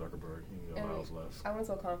Mark Zuckerberg. He allows less. I went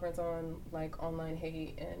to a conference on like online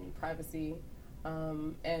hate and privacy,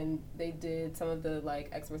 and they did, some of the like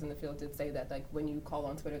experts in the field did say that like when you call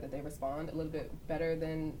on Twitter that they respond a little bit better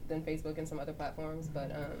than Facebook and some other platforms.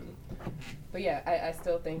 But yeah, I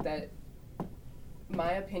still think that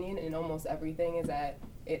my opinion in almost everything is that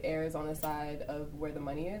it errs on the side of where the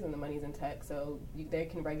money is, and the money's in tech. So they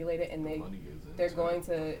can regulate it, and they're going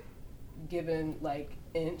to give in like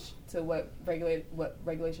inch to what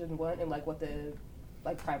regulations want, and like what the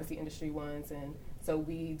like privacy industry wants. And so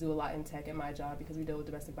we do a lot in tech in my job because we deal with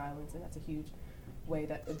domestic violence, and that's a huge way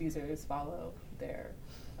that abusers follow their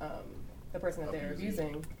the person that they're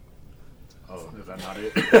abusing. Oh, is that not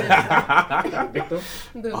it? Victim?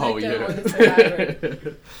 The victim Oh, yeah. or the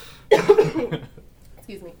survivor.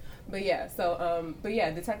 Excuse me. But yeah, so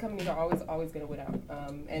the tech companies are always gonna win out.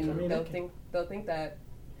 And they'll think that,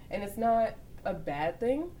 and it's not a bad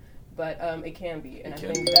thing, but it can be. And I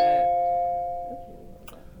think that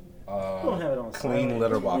don't have it on clean silent.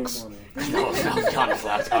 litter box. No, that was Yanni's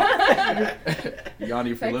laptop.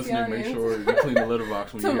 Yanni, if you're Text listening, Yanni. make sure you clean the litter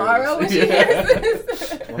box when tomorrow you when hear she this. hears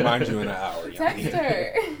this, Remind you in an hour. text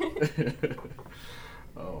her.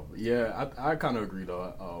 Oh, yeah, I kind of agree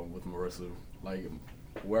though with Marissa. Like,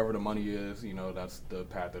 wherever the money is, that's the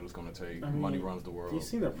path that it's going to take. I mean, money runs the world. You've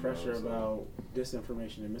seen the pressure so. about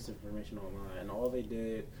disinformation and misinformation online, and all they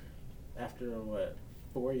did after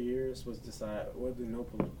 4 years was decide we'll do no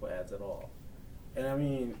political ads at all. And I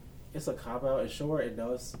mean, it's a cop out. And sure, it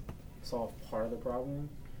does solve part of the problem,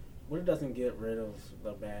 but it doesn't get rid of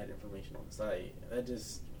the bad information on the site. That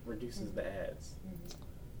just reduces the ads.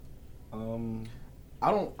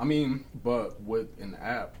 But with an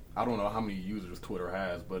app, I don't know how many users Twitter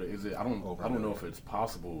has, but I don't know if it's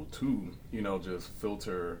possible to, just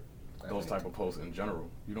filter those type of posts in general.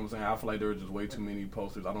 You know what I'm saying? I feel like there are just way too many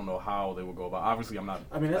posters. I don't know how they would go about. Obviously, I'm not.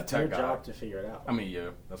 That's their a tech guy. job to figure it out. I mean, yeah,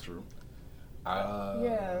 that's true.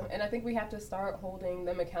 Yeah, and I think we have to start holding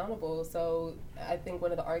them accountable. So I think one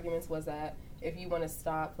of the arguments was that if you want to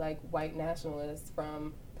stop like white nationalists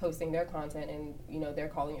from posting their content, and they're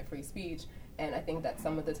calling it free speech, and I think that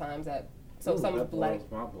some of the times that that boils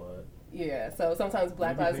my blood. Yeah, so sometimes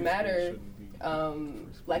Black Maybe Lives hate Matter, speech shouldn't be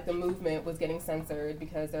like the movement was getting censored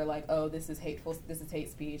because they're like, oh, this is hateful, this is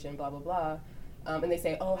hate speech, and blah blah blah, and they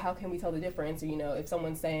say, oh, how can we tell the difference? Or, if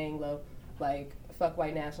someone's saying like fuck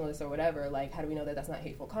white nationalists or whatever, like how do we know that that's not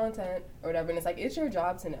hateful content or whatever? And it's like, it's your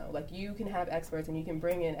job to know. Like, you can have experts, and you can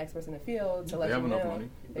bring in experts in the field to let you know. They have enough money.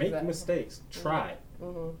 Make mistakes. Try.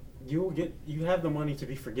 Mm-hmm. You have the money to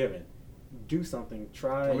be forgiven. Do something.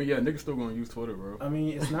 Try. I mean, yeah, niggas still gonna use Twitter, bro. I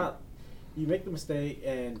mean, it's not. You make the mistake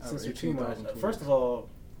and censor too much. 18,000 First of all,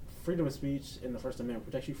 freedom of speech in the First Amendment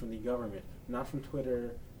protects you from the government, not from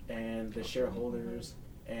Twitter and the shareholders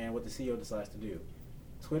and what the CEO decides to do.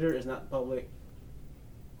 Twitter is not public.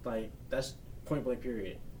 Like, that's point blank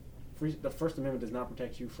period. The First Amendment does not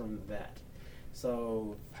protect you from that.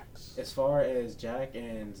 So, as far as Jack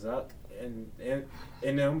and Zuck and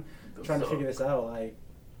them trying to figure this out, like,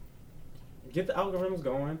 get the algorithms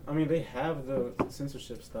going. I mean, they have the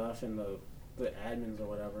censorship stuff and the admins or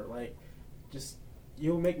whatever. Like, just,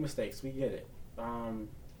 you'll make mistakes. We get it.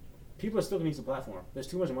 People are still going to use the platform. There's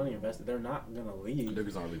too much money invested. They're not going to leave.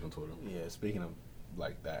 Niggas aren't leaving Twitter. Yeah, speaking of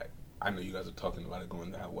like that, I know you guys are talking about it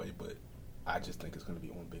going that way, but I just think it's going to be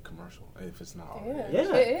one big commercial if it's not already.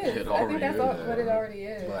 Yeah. It is. It I think that's already is. what it already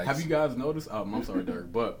is. Like, Have you guys noticed? I'm sorry,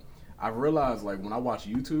 Derek, but I realized, like, when I watch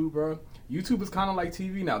YouTube, bro, YouTube is kind of like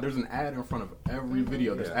TV now. There's an ad in front of every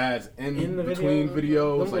video. There's ads in the between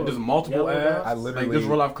video, videos. Like, there's multiple yellow ads. dots. I literally, like, there's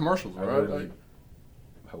real life commercials, I bro. literally Like,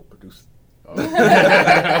 help produce.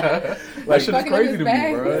 that shit is Fucking crazy in to his me,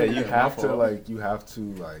 bag. bro. Yeah, you have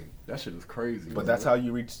to That shit is crazy. but bro. that's how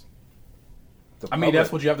you reach the I mean, public.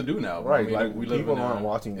 that's what you have to do now, bro. Right, I mean, like, we live people in aren't an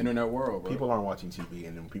watching internet world, bro. People aren't watching TV,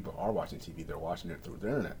 and then people are watching TV. They're watching it through the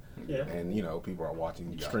internet. Yeah. And people are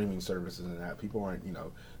watching streaming services and that. People aren't,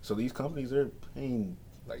 so these companies are paying,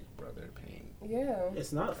 like, bro, they're paying. Yeah.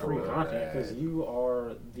 It's not free Oh, content because yeah. you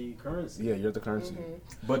are the currency. Yeah, you're the currency.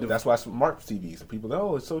 But That's why smart TVs. People,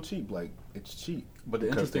 oh, it's so cheap. Like, it's cheap. But the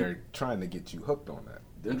because interesting- they're trying to get you hooked on that.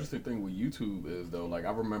 the interesting thing with YouTube is, though, like,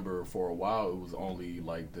 I remember for a while it was only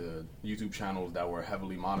like the YouTube channels that were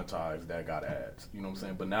heavily monetized that got ads. You know what I'm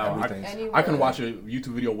saying? But now I can watch a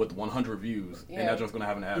YouTube video with 100 views and that's just gonna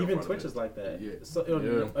have an ad. Even in front Twitch of it. is like that. Yeah. So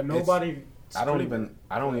Yeah. nobody. I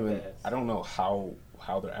don't know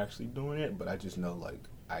how they're actually doing it, but I just know, like,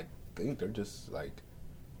 think they're just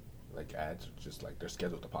like ads, just like they're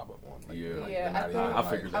scheduled to pop up on. Like, Yeah. like, Yeah, they're I not think- even, I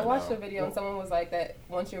figured I that watched out. a video and someone was like that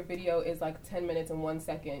once your video is like 10 minutes and 1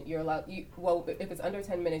 second, you're allowed, if it's under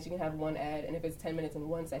 10 minutes, you can have one ad, and if it's 10 minutes and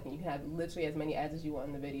 1 second, you can have literally as many ads as you want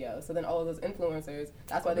in the video. So then all of those influencers,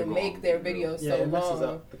 that's why they They're make long, their yeah. videos Yeah, so it messes long.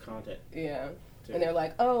 up the content. Yeah. Too. And they're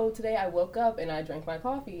like, oh, today I woke up and I drank my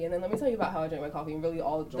coffee, and then let me tell you about how I drank my coffee, and really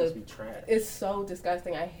all Jones the be trash. it's so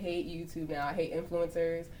disgusting. I hate YouTube now. I hate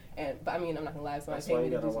influencers, but I mean, I'm not gonna lie, so That's I pay why me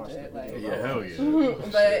you to gotta do some watch shit. the Like, video. Yeah, hell yeah.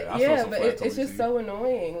 but Shit, I saw yeah, some but flat it's tummy just tea. so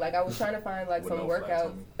annoying. Like, I was trying to find like With some no flat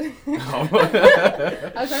workouts. tummy.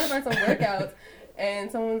 I was trying to find some workouts,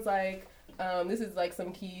 and someone's like, this is like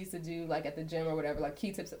some keys to do like at the gym or whatever, like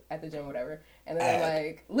key tips at the gym or whatever. And then they're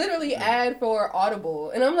like, literally ad for Audible.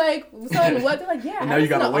 And I'm like, so what? They're like, yeah, And I now you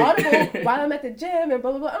listen to gotta wait. Audible while I'm at the gym and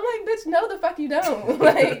blah, blah, blah. I'm like, bitch, no, the fuck you don't.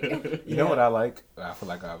 Like, You know what I like? I feel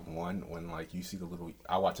like I've won when like you see the little.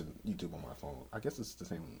 I watch YouTube on my phone. I guess it's the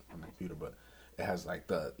same on my computer, but it has like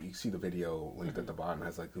you see the video linked at the bottom. It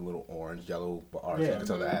has like the little orange, yellow bars. Yeah. You can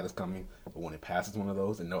tell the ad is coming. But when it passes one of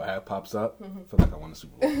those and no ad pops up, I feel like I won the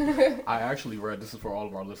Super Bowl. I actually read, this is for all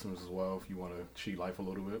of our listeners as well, if you want to cheat life a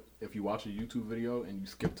little bit. If you watch a YouTube video and you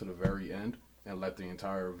skip to the very end and let the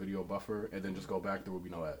entire video buffer and then just go back, there will be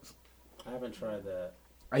no ads. I haven't tried that.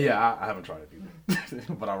 Yeah, I haven't tried it either.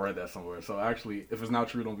 But I read that somewhere. So actually, if it's not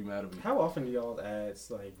true, don't be mad at me. How often do y'all's ads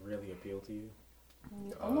like really appeal to you?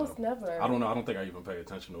 almost never. I don't know. I don't think I even pay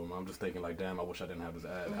attention to them. I'm just thinking like, damn, I wish I didn't have this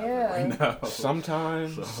ad happening Yeah. right now.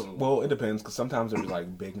 Sometimes, So- well, it depends because sometimes there's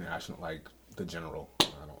like big national, like the general.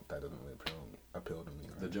 That doesn't really appeal to me.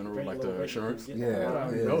 The general, Very like little the rate insurance. you can get. Yeah,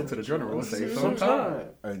 Well, yeah. Go to the general and save some time. Sometime.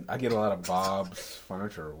 And I get a lot of Bob's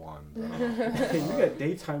Furniture ones. You got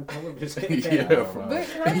daytime television. Yeah, bro. But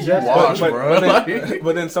kind of Just Watch, but, bro.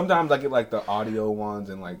 but then sometimes I get like the audio ones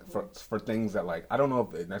and like for things that like I don't know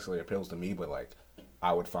if it necessarily appeals to me, but like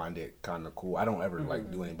I would find it kind of cool. I don't ever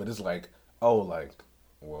like do anything, but it's like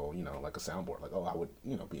well, you know, like a soundboard. Like, oh, I would,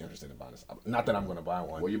 you know, be interested in buying this. Not that I'm going to buy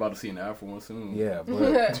one. Well, you about to see an ad for one soon. Yeah,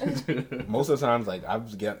 but most of the times, like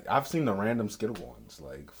I've seen the random Skittle ones,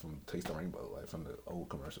 like from Taste the Rainbow, like from the old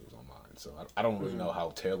commercials on mine. So I don't really know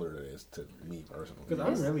how tailored it is to me personally.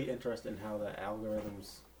 Because I'm really interested in how the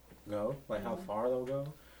algorithms go, like how far they'll go.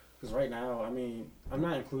 Because right now, I mean, I'm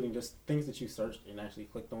not including just things that you searched and actually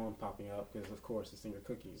clicked on popping up, because of course it's in your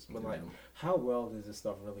cookies. But like, how well does this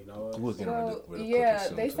stuff really know us? Google's getting So, rid of yeah, cookies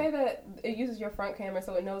soon, they too. say that it uses your front camera,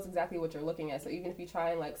 so it knows exactly what you're looking at. So even if you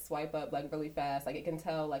try and like swipe up like really fast, like it can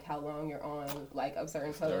tell like how long you're on like a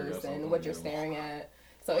certain There you go, post something and what you're new. staring at.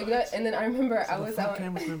 So it got, and then I remember I was out.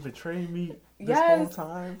 camera's been betraying me Yes.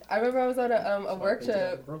 time. I remember I was at a Smart things workshop.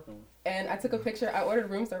 are broken. And I took a picture. I ordered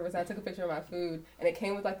room service. And I took a picture of my food, and it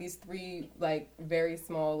came with like these 3 like very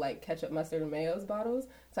small like ketchup, mustard, and mayonnaise bottles.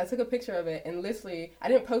 So I took a picture of it, and literally I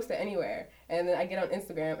didn't post it anywhere. And then I get on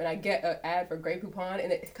Instagram, and I get an ad for Grey Poupon,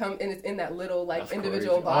 and it's in that little like That's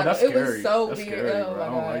individual crazy. bottle. Oh, that's it scary. was so That's weird. scary, Oh bro. my I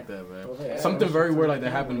don't god. like that, man. Well, they Something add very shit weird to like the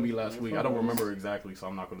that happened to me cameras. last week. I don't remember exactly, so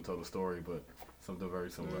I'm not going to tell the story, but something very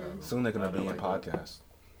similar happened. Soon they're gonna I be didn't in like that. podcasts.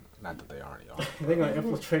 Not that they already are. They're gonna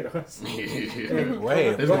infiltrate us. Yeah. Wait,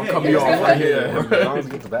 It's Go gonna ahead. cut me off right here. As long as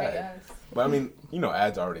it gets I that. guess. But I mean, you know,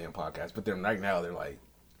 ads are already in podcasts, but then right now they're like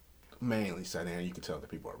mainly set in. You can tell that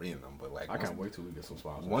people are reading them, but like I can't wait till we get some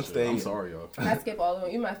sponsors. Once Shit. they- I'm sorry, y'all. I skip all of them.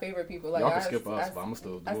 You're my favorite people. Like Y'all can I, skip us, I, but I'ma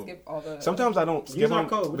still do I it. skip all the. Sometimes I don't skip Use our them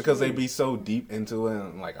code. What because you they mean? be so deep into it,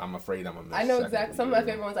 and like I'm afraid I'm gonna miss. I know seconds exactly. of Some of my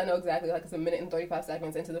video. favorite ones I know exactly. Like it's a minute and 35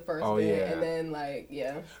 seconds into the first Oh, bit, yeah. and then like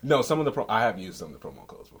yeah. No, some of the I have used some of the promo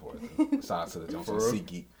codes before. Besides to the jumps For on real?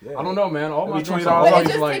 SeatGeek. Yeah. I don't know, man. All It'd my be drinks $20 are all But it always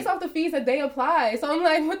just like takes off the fees that they apply. So I'm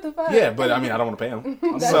like, what the fuck? Yeah, but I mean, I don't want to pay them.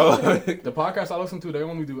 That's so the podcast I listen to. They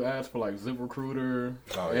only do ads for like ZipRecruiter.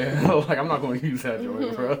 Oh, And like I'm not going to use that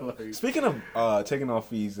joint, bro. Like, speaking of taking off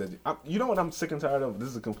fees, you know what I'm sick and tired of? This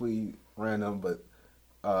is a complete random, but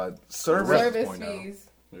service. Service point out. fees.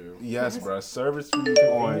 yeah. Yes, bro. Service fees on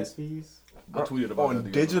Convenience fees. I tweeted about that on the other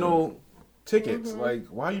digital day. tickets. Like,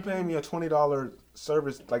 why are you paying me a $20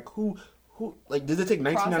 service? Like, who? Like, does it take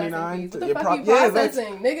 $19.99? Processing fees. What the fuck you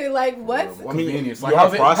processing? Nigga, like what? I mean, Convenience. you Like, are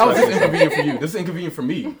how's this processing. inconvenient for you? This is inconvenient for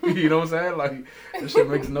me. You know what I'm saying? Like, this shit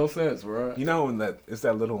makes no sense, bro. You know when it's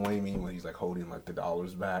that little lame meme when he's like holding like the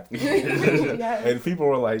dollars back, Yes. and people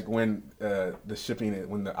were like, when the shipping,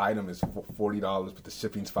 when the item is $40, but the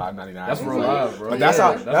shipping's $5.99. That's real live, bro. But that's Yeah.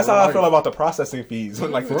 how I real feel life. about the processing fees. When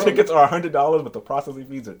like the Bro. tickets are $100, but the processing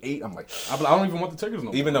fees are $8. I'm like, I don't even want the tickets no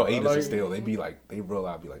more. even though $8 Like, is a steal, they be like they real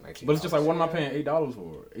out be like $19. But it's just like, what am I paying $8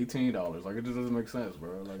 for? $18. Like, it just doesn't make sense,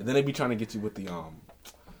 bro. Like, And then they be trying to get you with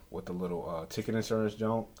the little ticket insurance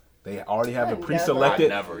junk. They already have it Never.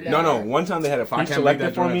 pre-selected. I never, No. One time they had it If I can't make pre-selected that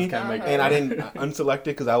for joint, I me, just can't make and I that. didn't unselect it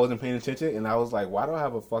because I wasn't paying attention. And I was like, why do I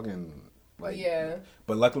have a fucking like? Yeah.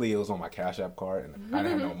 But luckily, it was on my Cash App card, and I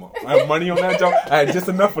didn't have no more. I have money on that joke. I had just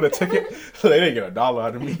enough for the ticket, so they didn't get $1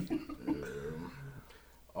 out of me.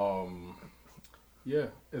 Yeah.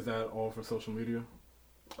 Is that all for social media?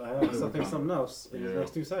 I still think something else in the Yeah.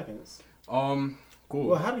 next 2 seconds. Cool.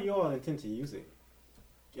 Well, how do you all intend to use it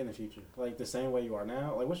in the future? Like the same way you are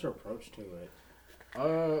now? Like, what's your approach to it?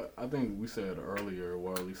 I think we said earlier,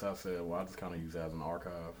 well, at least I said, well, I just kind of use it as an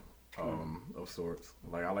archive of sorts.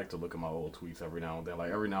 Like, I like to look at my old tweets every now and then.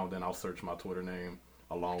 Like, every now and then I'll search my Twitter name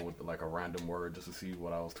along with, like, a random word just to see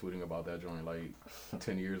what I was tweeting about that joint, like,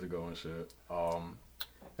 10 years ago and shit.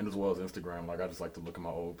 And as well as Instagram, like, I just like to look at my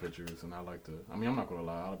old pictures, and I like to, I mean, I'm not going to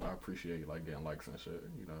lie, I appreciate, like, getting likes and shit,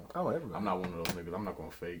 you know. Oh, everybody. I'm not one of those niggas. I'm not going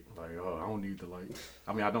to fake, like, oh, I don't need the likes.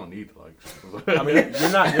 I mean, I don't need the likes. I mean,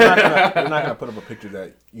 you're not gonna put up a picture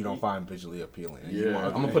that you don't find visually appealing. And Yeah,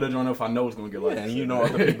 I'm gonna put it on if I know it's gonna get likes. Yeah, and you know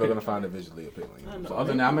other people are gonna find it visually appealing. I know. So other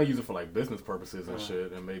than that, I may use it for like business purposes and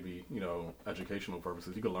shit, and maybe educational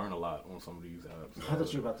purposes. You can learn a lot on some of these apps. I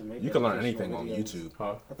thought you were about to make. You can learn educational anything on videos. YouTube.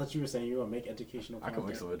 Huh? I thought you were saying you would make educational I content. can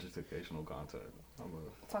make some educational content.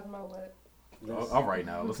 Talking about what? All right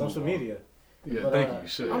now. Let's Social move on. media. Yeah, But, thank you.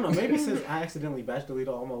 Shit. I don't know. Maybe since I accidentally batch deleted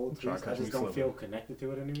all my old Try to tweets, I catch me just don't slipping. feel connected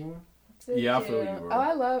to it anymore. Yeah, I feel you, bro. Oh,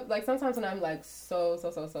 I love, like, sometimes when I'm, like, so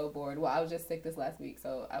bored. Well, I was just sick this last week,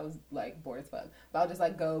 so I was, like, bored as fuck. But I'll just,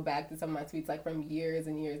 like, go back to some of my tweets, like, from years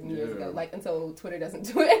and years and years Yeah. ago. Like, until Twitter doesn't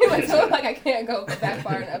do it anyway. So, like, I can't go back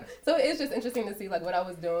far enough. So, it's just interesting to see, like, what I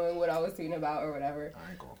was doing, what I was tweeting about, or whatever.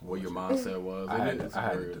 I ain't gonna What your mindset was. I had It's to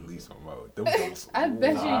very- delete some mode. Them jokes- I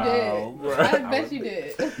bet you Wow, did. bro. I bet you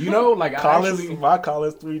did. You know, like My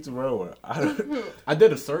college tweets, bro. I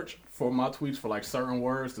did a search for my tweets for like certain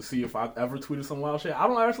words to see if I ever tweeted some wild shit. I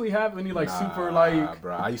don't actually have any like super like.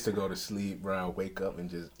 Bro, I used to go to sleep, bro, and wake up and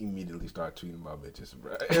just immediately start tweeting about bitches,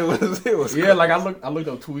 bro. It was. Yeah, like I looked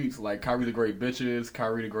up tweets like Kyrie the Great bitches,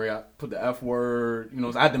 Kyrie the Great. I put the F word. You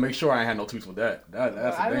know, so I had to make sure I had no tweets with that. That's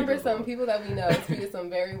I remember dangerous, some bro. people that we know tweeted some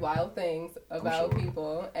very wild things about sure.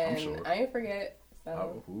 people, and sure. I ain't forget.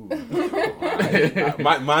 So. Oh, ooh.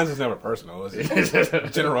 Mine's was never personal. It was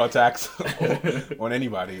just general attacks on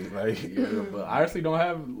anybody. Like, Yeah, but I actually don't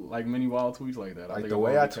have like many wild tweets like that. like the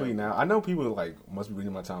way I tweet now, I know people like must be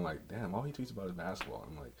reading my time like, damn, all he tweets about is basketball.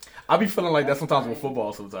 I'm like, I be feeling like that sometimes with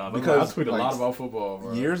football. Sometimes Because, I tweet a like, lot about football.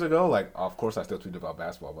 Bro. years ago, like, of course I still tweet about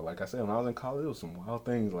basketball, but like I said, when I was in college, it was some wild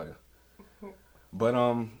things. Like, but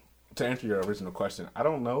to answer your original question, I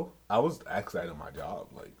don't know. I was excited at my job,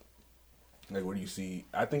 like what do you see?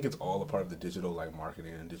 I think it's all a part of the digital like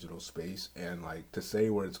marketing and digital space, and like to say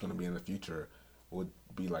where it's going to be in the future would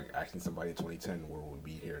be like asking somebody in 2010 where we'll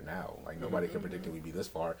be here now. Like nobody can predict it we'd be this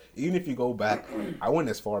far. Even if you go back, I went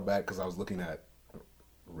as far back because I was looking at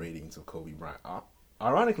ratings of Kobe Bryant.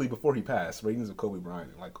 Ironically, before he passed, ratings of Kobe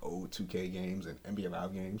Bryant in like old 2K games and NBA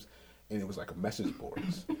Live games, and it was like a message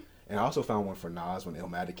boards. And I also found one for Nas when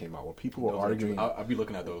Illmatic came out, where people were arguing. I'll be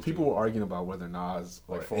looking at those. People were arguing about whether Nas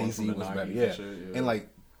or Like phones AZ from the was 90s better. and Yeah, shit, yeah. and like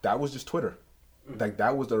that was just Twitter. Like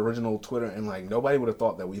that was the original Twitter, and like nobody would have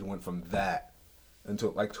thought that we went from that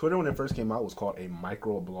until like Twitter when it first came out was called a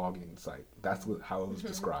microblogging site. That's how it was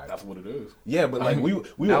described. That's what it is. Yeah, but like we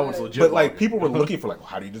Now were, it's legit but like blogging. people were looking for like, well,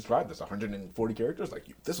 how do you describe this? 140 characters? Like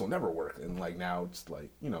this will never work. And like now it's like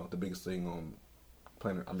the biggest thing on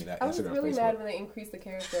planet. I mean, that I was Instagram, really Facebook. mad when they increased the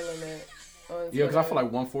character limit. On Yeah, because I feel Twitter.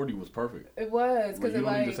 like 140 was perfect. It was Like, because you it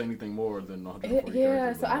don't need to like say anything more than 140 yeah.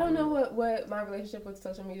 characters. So I don't know what my relationship with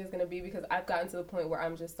social media is going to be because I've gotten to the point where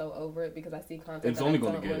I'm just so over it because I see content. It's that only I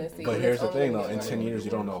gonna don't get- wanna see. But and here's it's the only thing, though. gonna In get 10 worse. years, you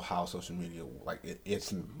don't know how social media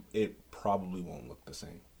it probably won't look the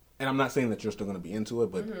same. And I'm not saying that you're still going to be into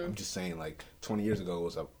it, but I'm just saying like 20 years ago it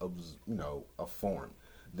was a form.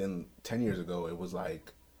 Then 10 years ago it was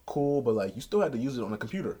like cool, but like you still had to use it on a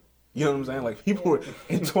computer. You know what I'm saying? Like people were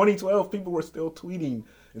in 2012, people were still tweeting.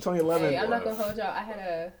 In 2011, Hey, I'm not gonna hold y'all. I had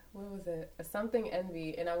a something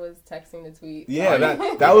envy, and I was texting the tweet. yeah,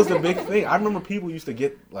 that was the big thing. I remember people used to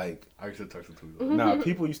get like. I used to text it to you. Mm-hmm.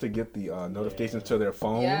 People used to get the notifications to their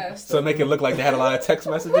phone, Yes. so make it look like they had a lot of text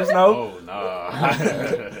messages. No, Oh, nah.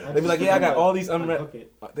 they'd be like, "Yeah, I got all these unread." Unhook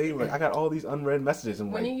it. They were like, "I got all these unread messages."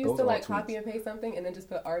 And When like, you used those to are all like tweets. copy and paste something and then just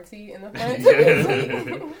put RT in the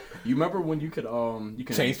front. You remember when you could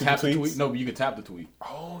Change the tap the tweets? tweet? No, but you could tap the tweet.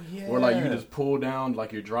 Oh yeah. Or like you could just pull down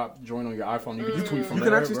like your drop joint on your iPhone. You could just tweet from You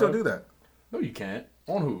there. can actually bro. still do that. No, you can't.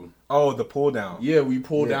 On who? Oh, the pull down. Yeah, we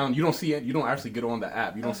pull Yeah. down. You don't see it. You don't actually get on the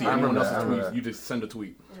app. You don't see I anyone remember else's that, I remember tweets. that. You just send a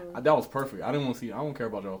tweet. That was perfect. I didn't want to see. I don't care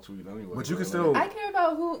about y'all tweets anyway. But you can still. I care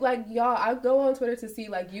about who, like, y'all. I go on Twitter to see,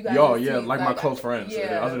 like, you guys. Yo, yeah, tweet, like my close friends.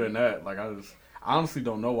 Yeah. Other than that, like I honestly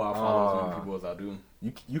don't know why I follow as many people as I do.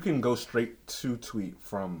 You can go straight to tweet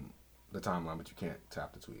from the timeline, but you can't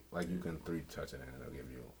tap the tweet. Like you can 3-touch it and it'll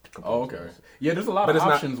give you. Oh, okay. Yeah, there's a lot of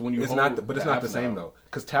options when you. It's hold not, but it's not the same now. though,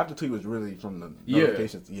 because tap the tweet was really from the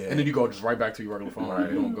notifications. Yeah, and then you go just right back to your regular phone. Right.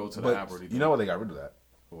 You don't go to the app or anything. You know why they got rid of that?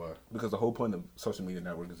 What? Because the whole point of social media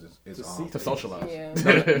network is to socialize. Yeah.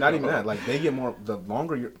 No, not even that. Like they get more. The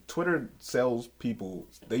longer your Twitter sells people,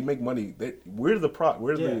 they make money. We're the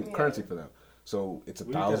currency for them. So it's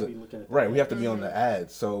 $1,000. Right. We have to be on the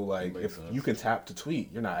ads. So like if you can tap to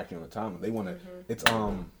tweet, you're not acting on the time. They want to. It's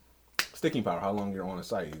sticking power. How long you're on a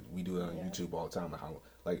site. We do it on YouTube all the time. How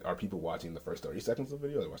like are people watching the first 30 seconds of the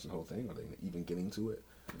video? Are they watching the whole thing? Are they even getting to it?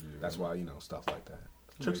 Yeah. That's why stuff like that.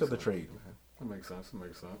 Tricks of the trade, man. That makes sense.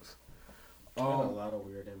 I have a lot of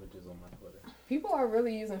weird images on my Twitter. People are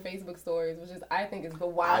really using Facebook stories, which is I think is the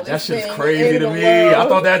wildest that shit's thing crazy in to the me. world. I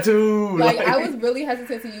thought that too. Like I was really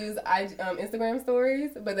hesitant to use Instagram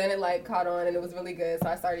stories, but then it like caught on and it was really good, so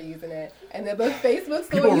I started using it. And then but Facebook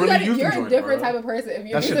stories, you're a different type of person if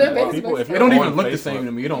you're using a Facebook. It don't even look the same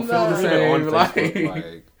to me. It don't feel the same.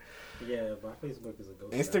 Like, yeah, my Facebook is a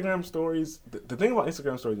ghost. Instagram stories. The thing about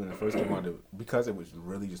Instagram stories when it first came out, because it was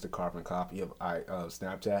really just a carbon copy of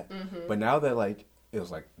Snapchat. But now that like it was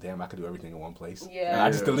like, damn, I could do everything in one place. Yeah, and I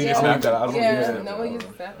just deleted Snapchat. I don't use Snapchat. No one uses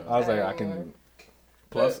Snapchat. I was like, I can.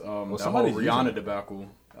 Plus, that whole Rihanna debacle.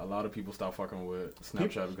 A lot of people stopped fucking with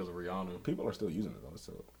Snapchat because of Rihanna. People are still using it though,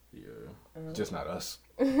 so yeah, just not us.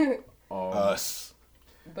 Us.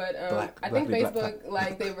 But I think Facebook,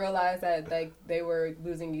 like, they realized that like they were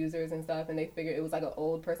losing users and stuff, and they figured it was like an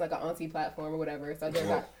old person, like an auntie platform or whatever. So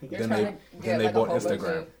they're trying to get like a whole bunch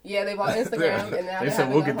of. They bought Instagram, and now they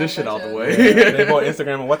said we'll get this shit out the way. They bought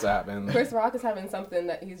Instagram and WhatsApp, and Chris Rock is having something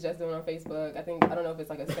that he's just doing on Facebook. I don't know if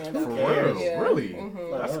it's like a stand-up. For real? Yeah. Really?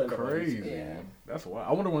 Mm-hmm. That's crazy. Yeah. That's wild.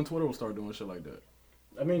 I wonder when Twitter will start doing shit like that.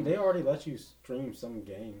 I mean, they already let you stream some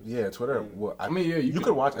games. Yeah, Twitter. Well, you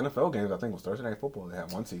could watch NFL games. I think it was Thursday Night Football. They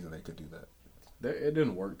had one season they could do that. It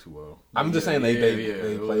didn't work too well. I'm just saying they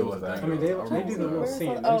play with that. I mean, they do the real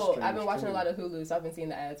CNN. I've been watching a lot of Hulu, so I've been seeing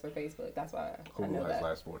the ads for Facebook. That's why I know that. Hulu has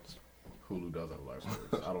live sports. Hulu does have live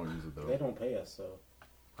sports. I don't use it though. They don't pay us, so.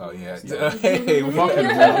 Oh yeah. Hey,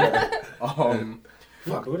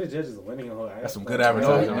 Buttigieg is winning in Ohio. That's some good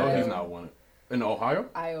advertising. No, he's not winning. In Ohio?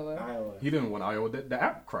 Iowa. He didn't win Iowa. The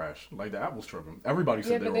app crashed. Like, the app was tripping. Everybody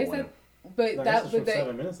said they were winning. But that was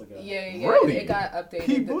 7 minutes ago. Yeah. Really? It got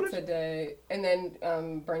updated today, and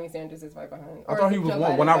then Bernie Sanders is right behind. I thought he was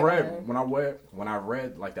one. When I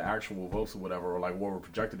read like the actual votes or whatever, or like what were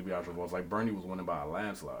projected to be actual votes, like Bernie was winning by a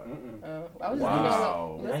landslide. I was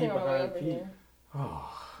wow. listening on the way over here. Oh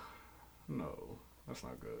no, that's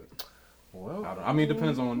not good. Well, I mean, it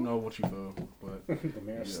depends on what you feel, but the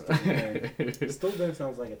mayor's still then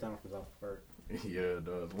sounds like a town from South Park. Yeah, it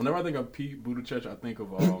does. Whenever I think of Pete Buttigieg, I think of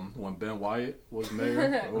when Ben Wyatt was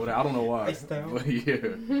mayor. I don't know why, but yeah,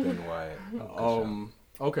 Ben Wyatt.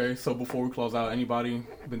 Okay, so before we close out, anybody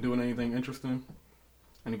been doing anything interesting?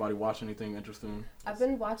 Anybody watch anything interesting? I've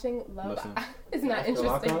been watching Love. It's not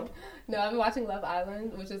interesting. No, I've been watching Love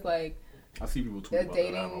Island, which is like. I see people tweet about it. A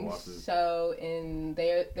dating show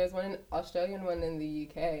there's one in Australia and one in the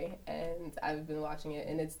UK, and I've been watching it,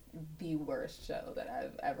 and it's the worst show that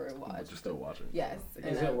I've ever watched. But you're still watching? Yes.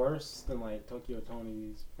 Is it worse than like Tokyo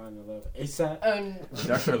Tony's Finding Love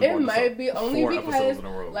ASAP? It might be only because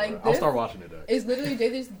like I'll start watching it. It's literally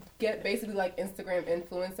they just get basically like Instagram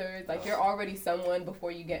influencers. Like you're already someone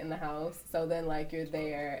before you get in the house, so then like you're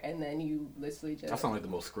there, and then you literally just. That sounds like the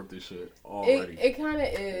most scripted shit already. It kind of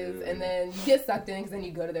is, and then you get sucked in because then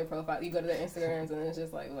you go to their profile, you go to their Instagrams, and it's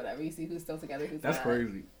just like whatever. You see who's still together, who's not. That's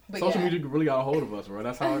crazy. But social media really got a hold of us, bro.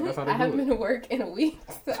 That's how they do it. I haven't been to work in a week,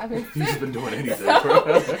 so I've been. You've been doing anything,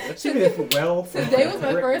 bro. Today was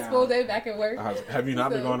my first full day back at work. Have you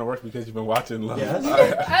not been going to work because you've been watching Love? Yes.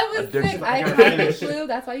 I was sick. I had the flu.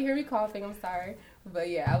 That's why you hear me coughing. I'm sorry. But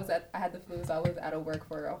yeah, I had the flu, so I was out of work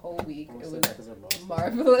for a whole week. It was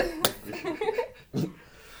marvelous.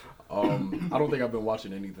 I don't think I've been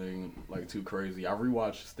watching anything like too crazy. I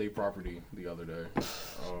rewatched State Property the other day.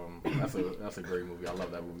 That's a great movie. I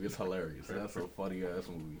love that movie. It's hilarious. That's a funny ass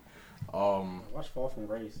movie. I watched Fall from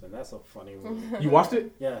Grace, and that's a funny movie. You watched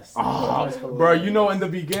it? Yes. Oh, It's bro, hilarious. you know, in the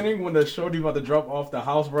beginning when the shorty about to drop off the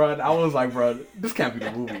house, bro, I was like, bro, this can't be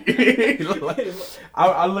the movie. Like,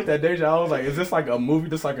 I looked at Deja, I was like, is this like a movie?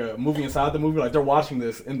 Just like a movie inside the movie? Like they're watching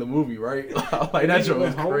this in the movie, right? Like that shit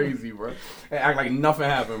was crazy, bro. And act like nothing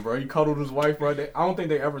happened, bro. He cuddled his wife, bro. I don't think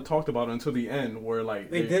they ever talked about it until the end, where like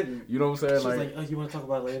They didn't. You know what I'm saying? She was like, "Oh, you want to talk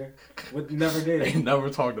about it later?" But never did. They never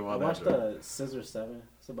talked I about that. watched Shit. Scissor 7.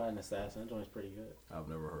 It's about an assassin. That joint's pretty good. I've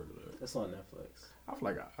never heard of that. It's on Netflix. I feel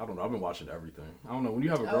like I don't know. I've been watching everything. I don't know. When you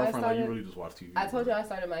have a I girlfriend, like you started- really just watch TV. I told you I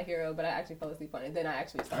started My Hero, but I actually fell asleep on it. Then I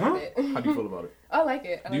actually started it. How do you feel about it? I like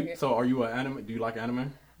it. I Do like you, it. so are you an anime? Do you like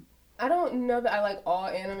anime? I don't know that I like all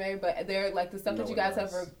anime, but they're like the stuff that you guys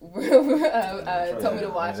have does. told me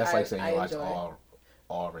to watch. That's like saying I you watch enjoy.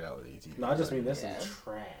 all reality TV. No, I just mean there's Yeah. some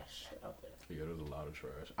trash out there. Yeah, there's a lot of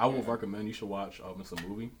trash. I would recommend you should watch. It's a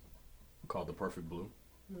movie called The Perfect Blue.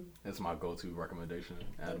 It's my go-to recommendation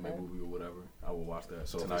anime Okay. movie or whatever. I will watch that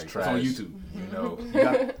So if tonight. it's It's on trash, YouTube. You know, You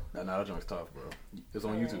got, nah, that joint's tough, bro. It's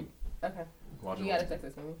on Alright. YouTube. Okay, Watch it. you on gotta YouTube. text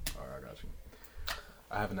this to me. All right, I got you.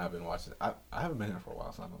 I have not been watching. I haven't been here for a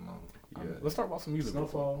while, so I don't know. Yeah, let's talk about some music.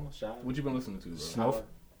 Snowfall, Shy. What you been listening to, bro? Snow-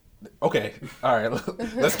 Okay, all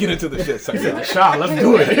right. Let's get into the shit section. Shot, let's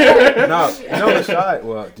do it. No, you know the Shy.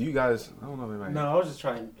 Well, do you guys? I don't know. Maybe No, I was just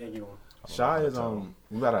trying to egg you on. Shy is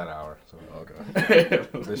we got an hour. So Okay.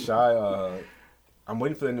 the Shy. I'm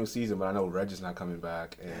waiting for the new season, but I know Reg is not coming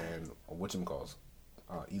back, and whatchamacalls,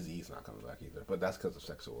 Eazy-E's not coming back either. But that's because of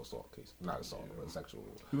sexual assault case, not assault, but sexual.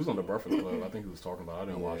 He was on the Breakfast Club. I think he was talking about it. I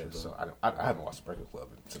didn't watch it though. So I haven't watched Breakfast Club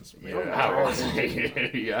since.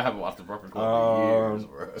 Yeah, I haven't watched the Breakfast Club in years,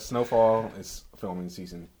 bro. Snowfall is filming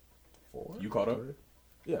season 4. You caught up?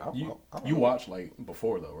 Yeah, You watched like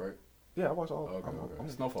before though, right? Yeah, I watched all. Okay, okay.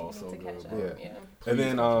 Snowfall's so To good, catch up. bro. Yeah. Yeah. And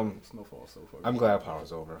then Snowfall's so fucking. I'm glad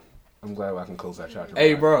Power's over. I'm glad I can close that chapter.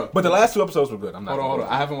 Hey, bro. But the last 2 episodes were good. I'm not. Hold on.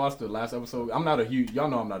 I haven't watched the last episode. Y'all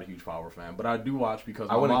know I'm not a huge Power fan, but I do watch because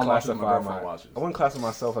my I wouldn't mom watches and classify my girlfriend watches. I wouldn't classify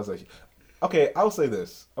myself as a. Okay, I'll say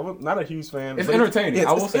this. I'm not a huge fan. It's but entertaining.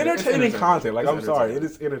 I will It's say that. It's entertaining entertaining. content. Like, It's I'm sorry. It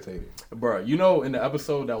entertaining. is entertaining. Bro, you know in the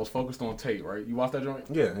episode that was focused on Tate, right? You watched that joint?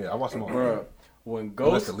 Yeah, I watched them all. Bro, when Unless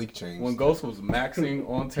Ghost the leak changed. when Ghost was maxing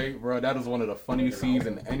on Tate, bro, that is one of the funniest scenes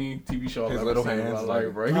in any TV show I've His ever little seen in my hands, life,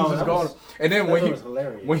 like- bro. He No, was just that going, was- and then That was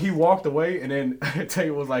hilarious. when he walked away, and then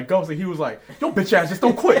Tate was like, Ghost, and he was like, "Yo, bitch ass, just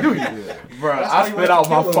don't quit, do you?" Bro, That's I how he spit wanted out to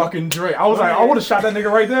my kill him. fucking drink. I was like, I would have shot that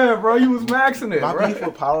nigga right there, bro. He was maxing it, My bro. beef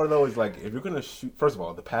with Power though is like if you're gonna shoot. First of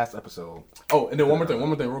all, the past episode. Oh, and then one more thing,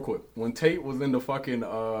 real quick. When Tate was in the fucking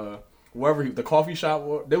wherever the coffee shop,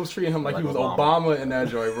 they was treating him like he was Obama in that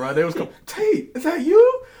joint, bro. They was going, Tate, is that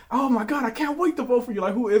you? Oh my god, I can't wait to vote for you.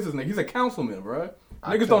 Like, who is this nigga? He's a councilman, bro.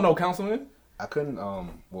 Niggas don't know councilman. I couldn't.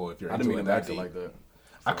 Well, if you're I didn't mean into to it act that it deep, like that.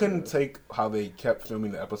 I couldn't take how they kept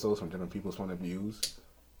filming the episodes from different people's point of views,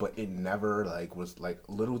 but it never like was like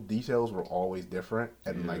little details were always different,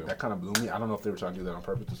 and like that kind of blew me. I don't know if they were trying to do that on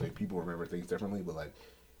purpose to say people remember things differently, but like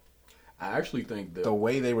I actually think that the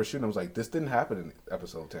way they were shooting, I was like, this didn't happen in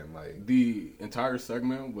episode 10. Like the entire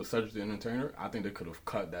segment with Cedric the Entertainer, I think they could have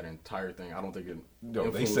cut that entire thing. I don't think it.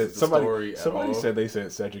 no, they influences said the story somebody at all. said they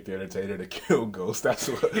said Cedric the Entertainer to kill Ghost. That's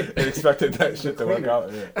what they expected that shit to work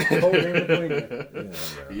out. Yeah. Whole name of Cleveland.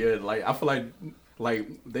 Yeah, Yeah, like I feel like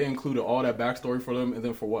they included all that backstory for them, and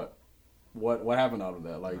then for what? What happened out of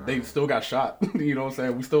that? Like they still got shot. You know what I'm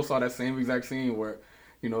saying? We still saw that same exact scene where,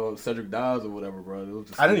 you know, Cedric dies or whatever, bro. It was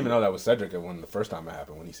just I didn't even know that was Cedric when the first time it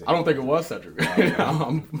happened when he said. I don't think it was Cedric.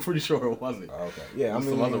 I'm pretty sure it wasn't. Okay, yeah, It I was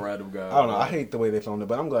mean, some other random guy. I don't know. I hate the way they filmed it,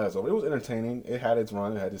 but I'm glad it's over. It was entertaining. It had its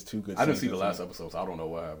run. It had its 2 good. I didn't see seasons. the last episode, so I don't know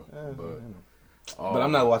what happened. But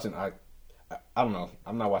I'm not watching. I don't know.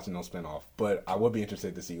 I'm not watching no spinoff, but I would be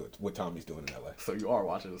interested to see what Tommy's doing in LA. So you are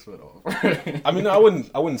watching the spinoff. I mean, I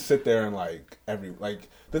wouldn't sit there and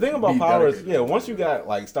the thing about Be Power is, dedicated. once you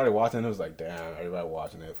got started watching, it was like, damn, everybody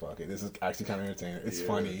watching it. Fuck it, this is actually kind of entertaining. It's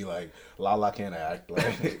funny. Like Lala can't act.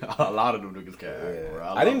 Like A lot of them niggas can't act, bro.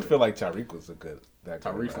 I didn't feel like Tyreek was a good.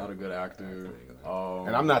 Tyreek's not a good actor.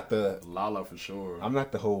 And I'm not the. Lala for sure. I'm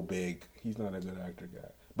not the whole big. He's not a good actor guy.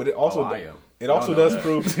 But it also I am. it also Y'all know does that.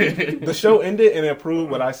 prove the show ended and it proved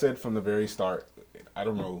what I said from the very start. I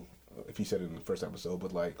don't know if he said it in the first episode,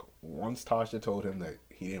 but like once Tasha told him that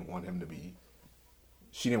she didn't want him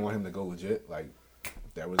to go legit, like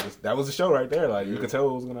that was the show right there. Like you could tell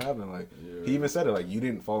what was gonna happen. Like he even said it, like you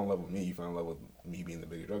didn't fall in love with me, you fell in love with me being the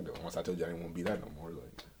bigger drug dealer. Once I told you I didn't want to be that no more,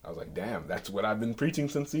 like I was like, damn, that's what I've been preaching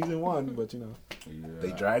since season 1. But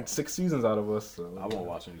they dragged 6 seasons out of us. So. I won't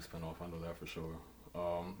watch any spinoff. I know that for sure.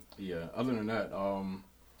 Other than that,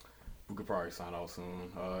 we could probably sign out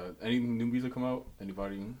soon. Any new music come out?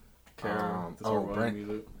 Anybody? Karen. Brent.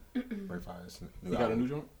 Music. Brent Fires. You got a new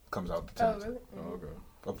joint? Comes out the Oh 10th. really? Oh, okay.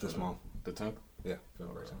 Up this month. The 10th. Yeah,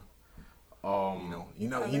 February 10th.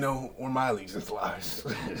 You know where my leagues is lies.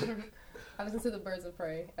 I listened to the Birds of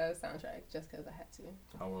Prey soundtrack just because I had to.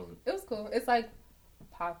 How was it? It was cool. It's like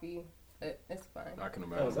poppy. It's fine. I can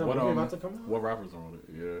Oh, is imagine. that movie about to come out? What rappers are on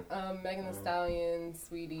it? Yeah. Megan Thee Stallion,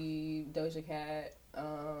 Sweetie, Doja Cat,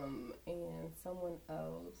 and someone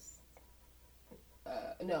else.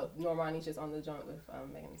 No, Normani's just on the joint with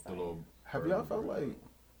Megan Thee The Stallion. little. Have y'all felt like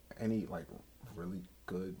any like really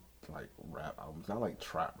good like rap albums? Not like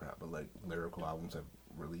trap rap, but like lyrical albums have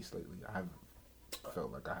released lately. I have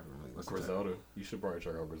felt like I haven't really listened to Griselda. You should probably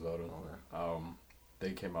check out Griselda. Okay.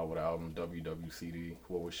 They came out with an album WWCD.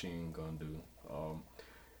 What was Sheen gonna do?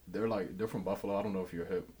 They're from Buffalo. I don't know if you're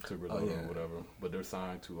hip to Griselda or whatever, but they're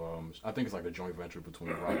signed to I think it's like a joint venture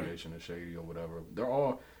between Roc Nation and Shady or whatever. They're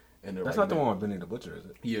all and they're That's like, not the one with Benny the Butcher, is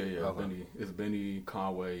it? Yeah, Okay. Benny. It's Benny,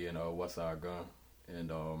 Conway, and Westside Gun, and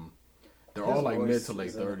they're His all like voice mid to late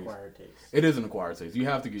is an 30s. acquired taste. It is an acquired taste. You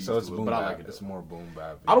have to get used So it's to it, boom but I bap. like it. It's more boom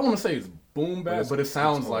bap. I don't want to say it's boom bap, it's- but it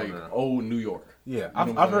sounds it's like older. old New York. Yeah, You know what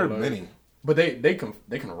I've I'm heard saying? Benny. But they can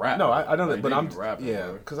rap. No, I know that, Like, but they I'm be rapping, yeah,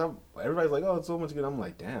 bro. because everybody's like, oh, it's so much good. I'm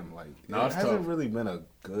like, damn, like No, it it's hasn't tough. really been a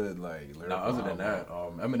good like. Lyrical No, other than that,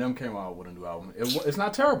 Eminem came out with a new album. It's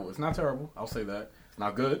not terrible. It's not terrible. I'll say that. It's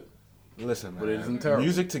not good. Listen, man, but it isn't terrible.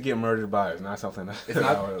 Music to get murdered by is not something that It's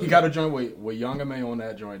not. He got a joint with Young M.A. on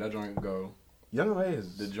that joint. That joint go. Young M.A.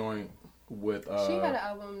 is The joint with. She had an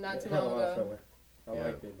album not too Had a long lot of ago. filler. I Yeah.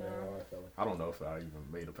 liked it, but a lot of filler. I don't know if I even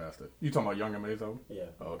made it past it. You talking about Young M.A.'s album? Yeah.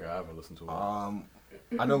 Oh, okay, I haven't listened to it.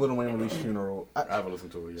 I know Lil Wayne released Funeral. I haven't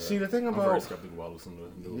listened to it yet. See, the thing I'm about- very skeptical about listening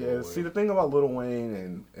to new Lil Wayne. See, the thing about Lil Wayne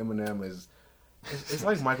and Eminem is it's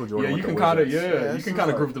like Michael Jordan. Yeah, with you the can kind of Wizards. you it's can just kind of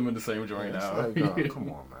like- group them in the same joint it's now. like, oh, come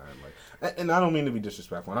on, man. Like, and I don't mean to be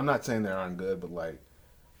disrespectful. And I'm not saying they aren't good, but like,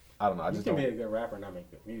 I don't know. I You just can don't. be a good rapper and not make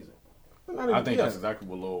good music. not even- I think yeah. that's exactly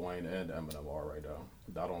what Lil Wayne and Eminem are right now.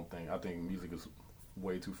 I think music is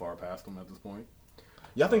way too far past them at this point.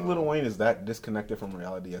 Y'all think Lil Wayne is that disconnected from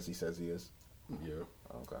reality as he says he is? Yeah.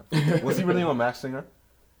 Okay. Was he really on Max Singer?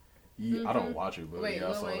 Yeah, I don't watch it, but Wait, yeah, I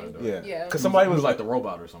Lil saw Wayne? that. Though. Yeah. Yeah. Because somebody He was like the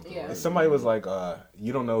robot or something. Yeah. right? somebody was like,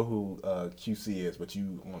 you don't know who QC is, but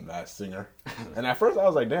you on Max Singer. And at first I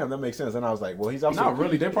was like, damn, that makes sense. And I was like, well, he's also Not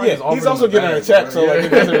really. They probably yeah, just offered he's him also the getting bag, a check, bro. so like, Yeah. it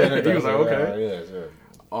doesn't really He was like, matter. okay. Yeah, sure.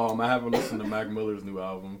 I haven't listened to Mac Miller's new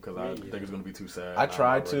album because I think it's gonna be too sad. I I'm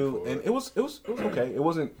tried not ready to, for and it. it was okay. It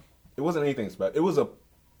wasn't anything special. It was a,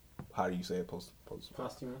 how do you say it?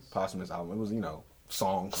 Posthumous. Posthumous album. It was I'm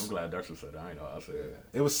songs. glad Dexter said that. I ain't know. I said it.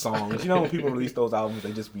 It was songs. You know when people release those albums,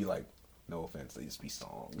 they just be like, no offense, they just be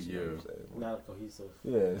songs. You know what I'm saying? Not cohesive.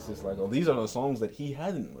 Yeah, it's just like, oh, these are the songs that he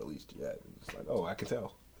hadn't released yet. It's like, oh, I can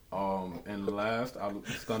tell. And last, I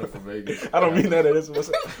Stunner for Vegas. I don't mean that it is,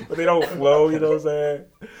 but they don't flow. You know what I'm saying?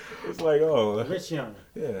 It's like, oh, Rich Young.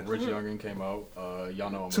 yeah. Rich Youngin came out. Y'all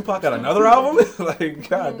know him. Tupac got another album? Like,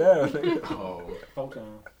 goddamn. nigga. Oh, Folk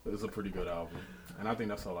on. it's a pretty good album, and I think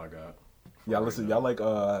that's all I got. Y'all listen. Y'all like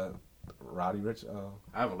Roddy Rich?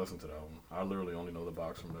 I haven't listened to that album. I literally only know the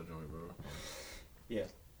box from that joint, bro. Yeah.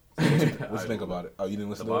 What you think about it? Oh, you didn't The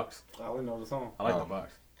listen to box? I only know the song. I like Oh. the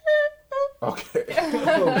box. it? Okay.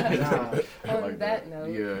 Nah. I On like that note,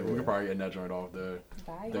 Yeah, we could probably end that joint off there.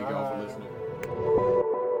 bye. Thank y'all for listening.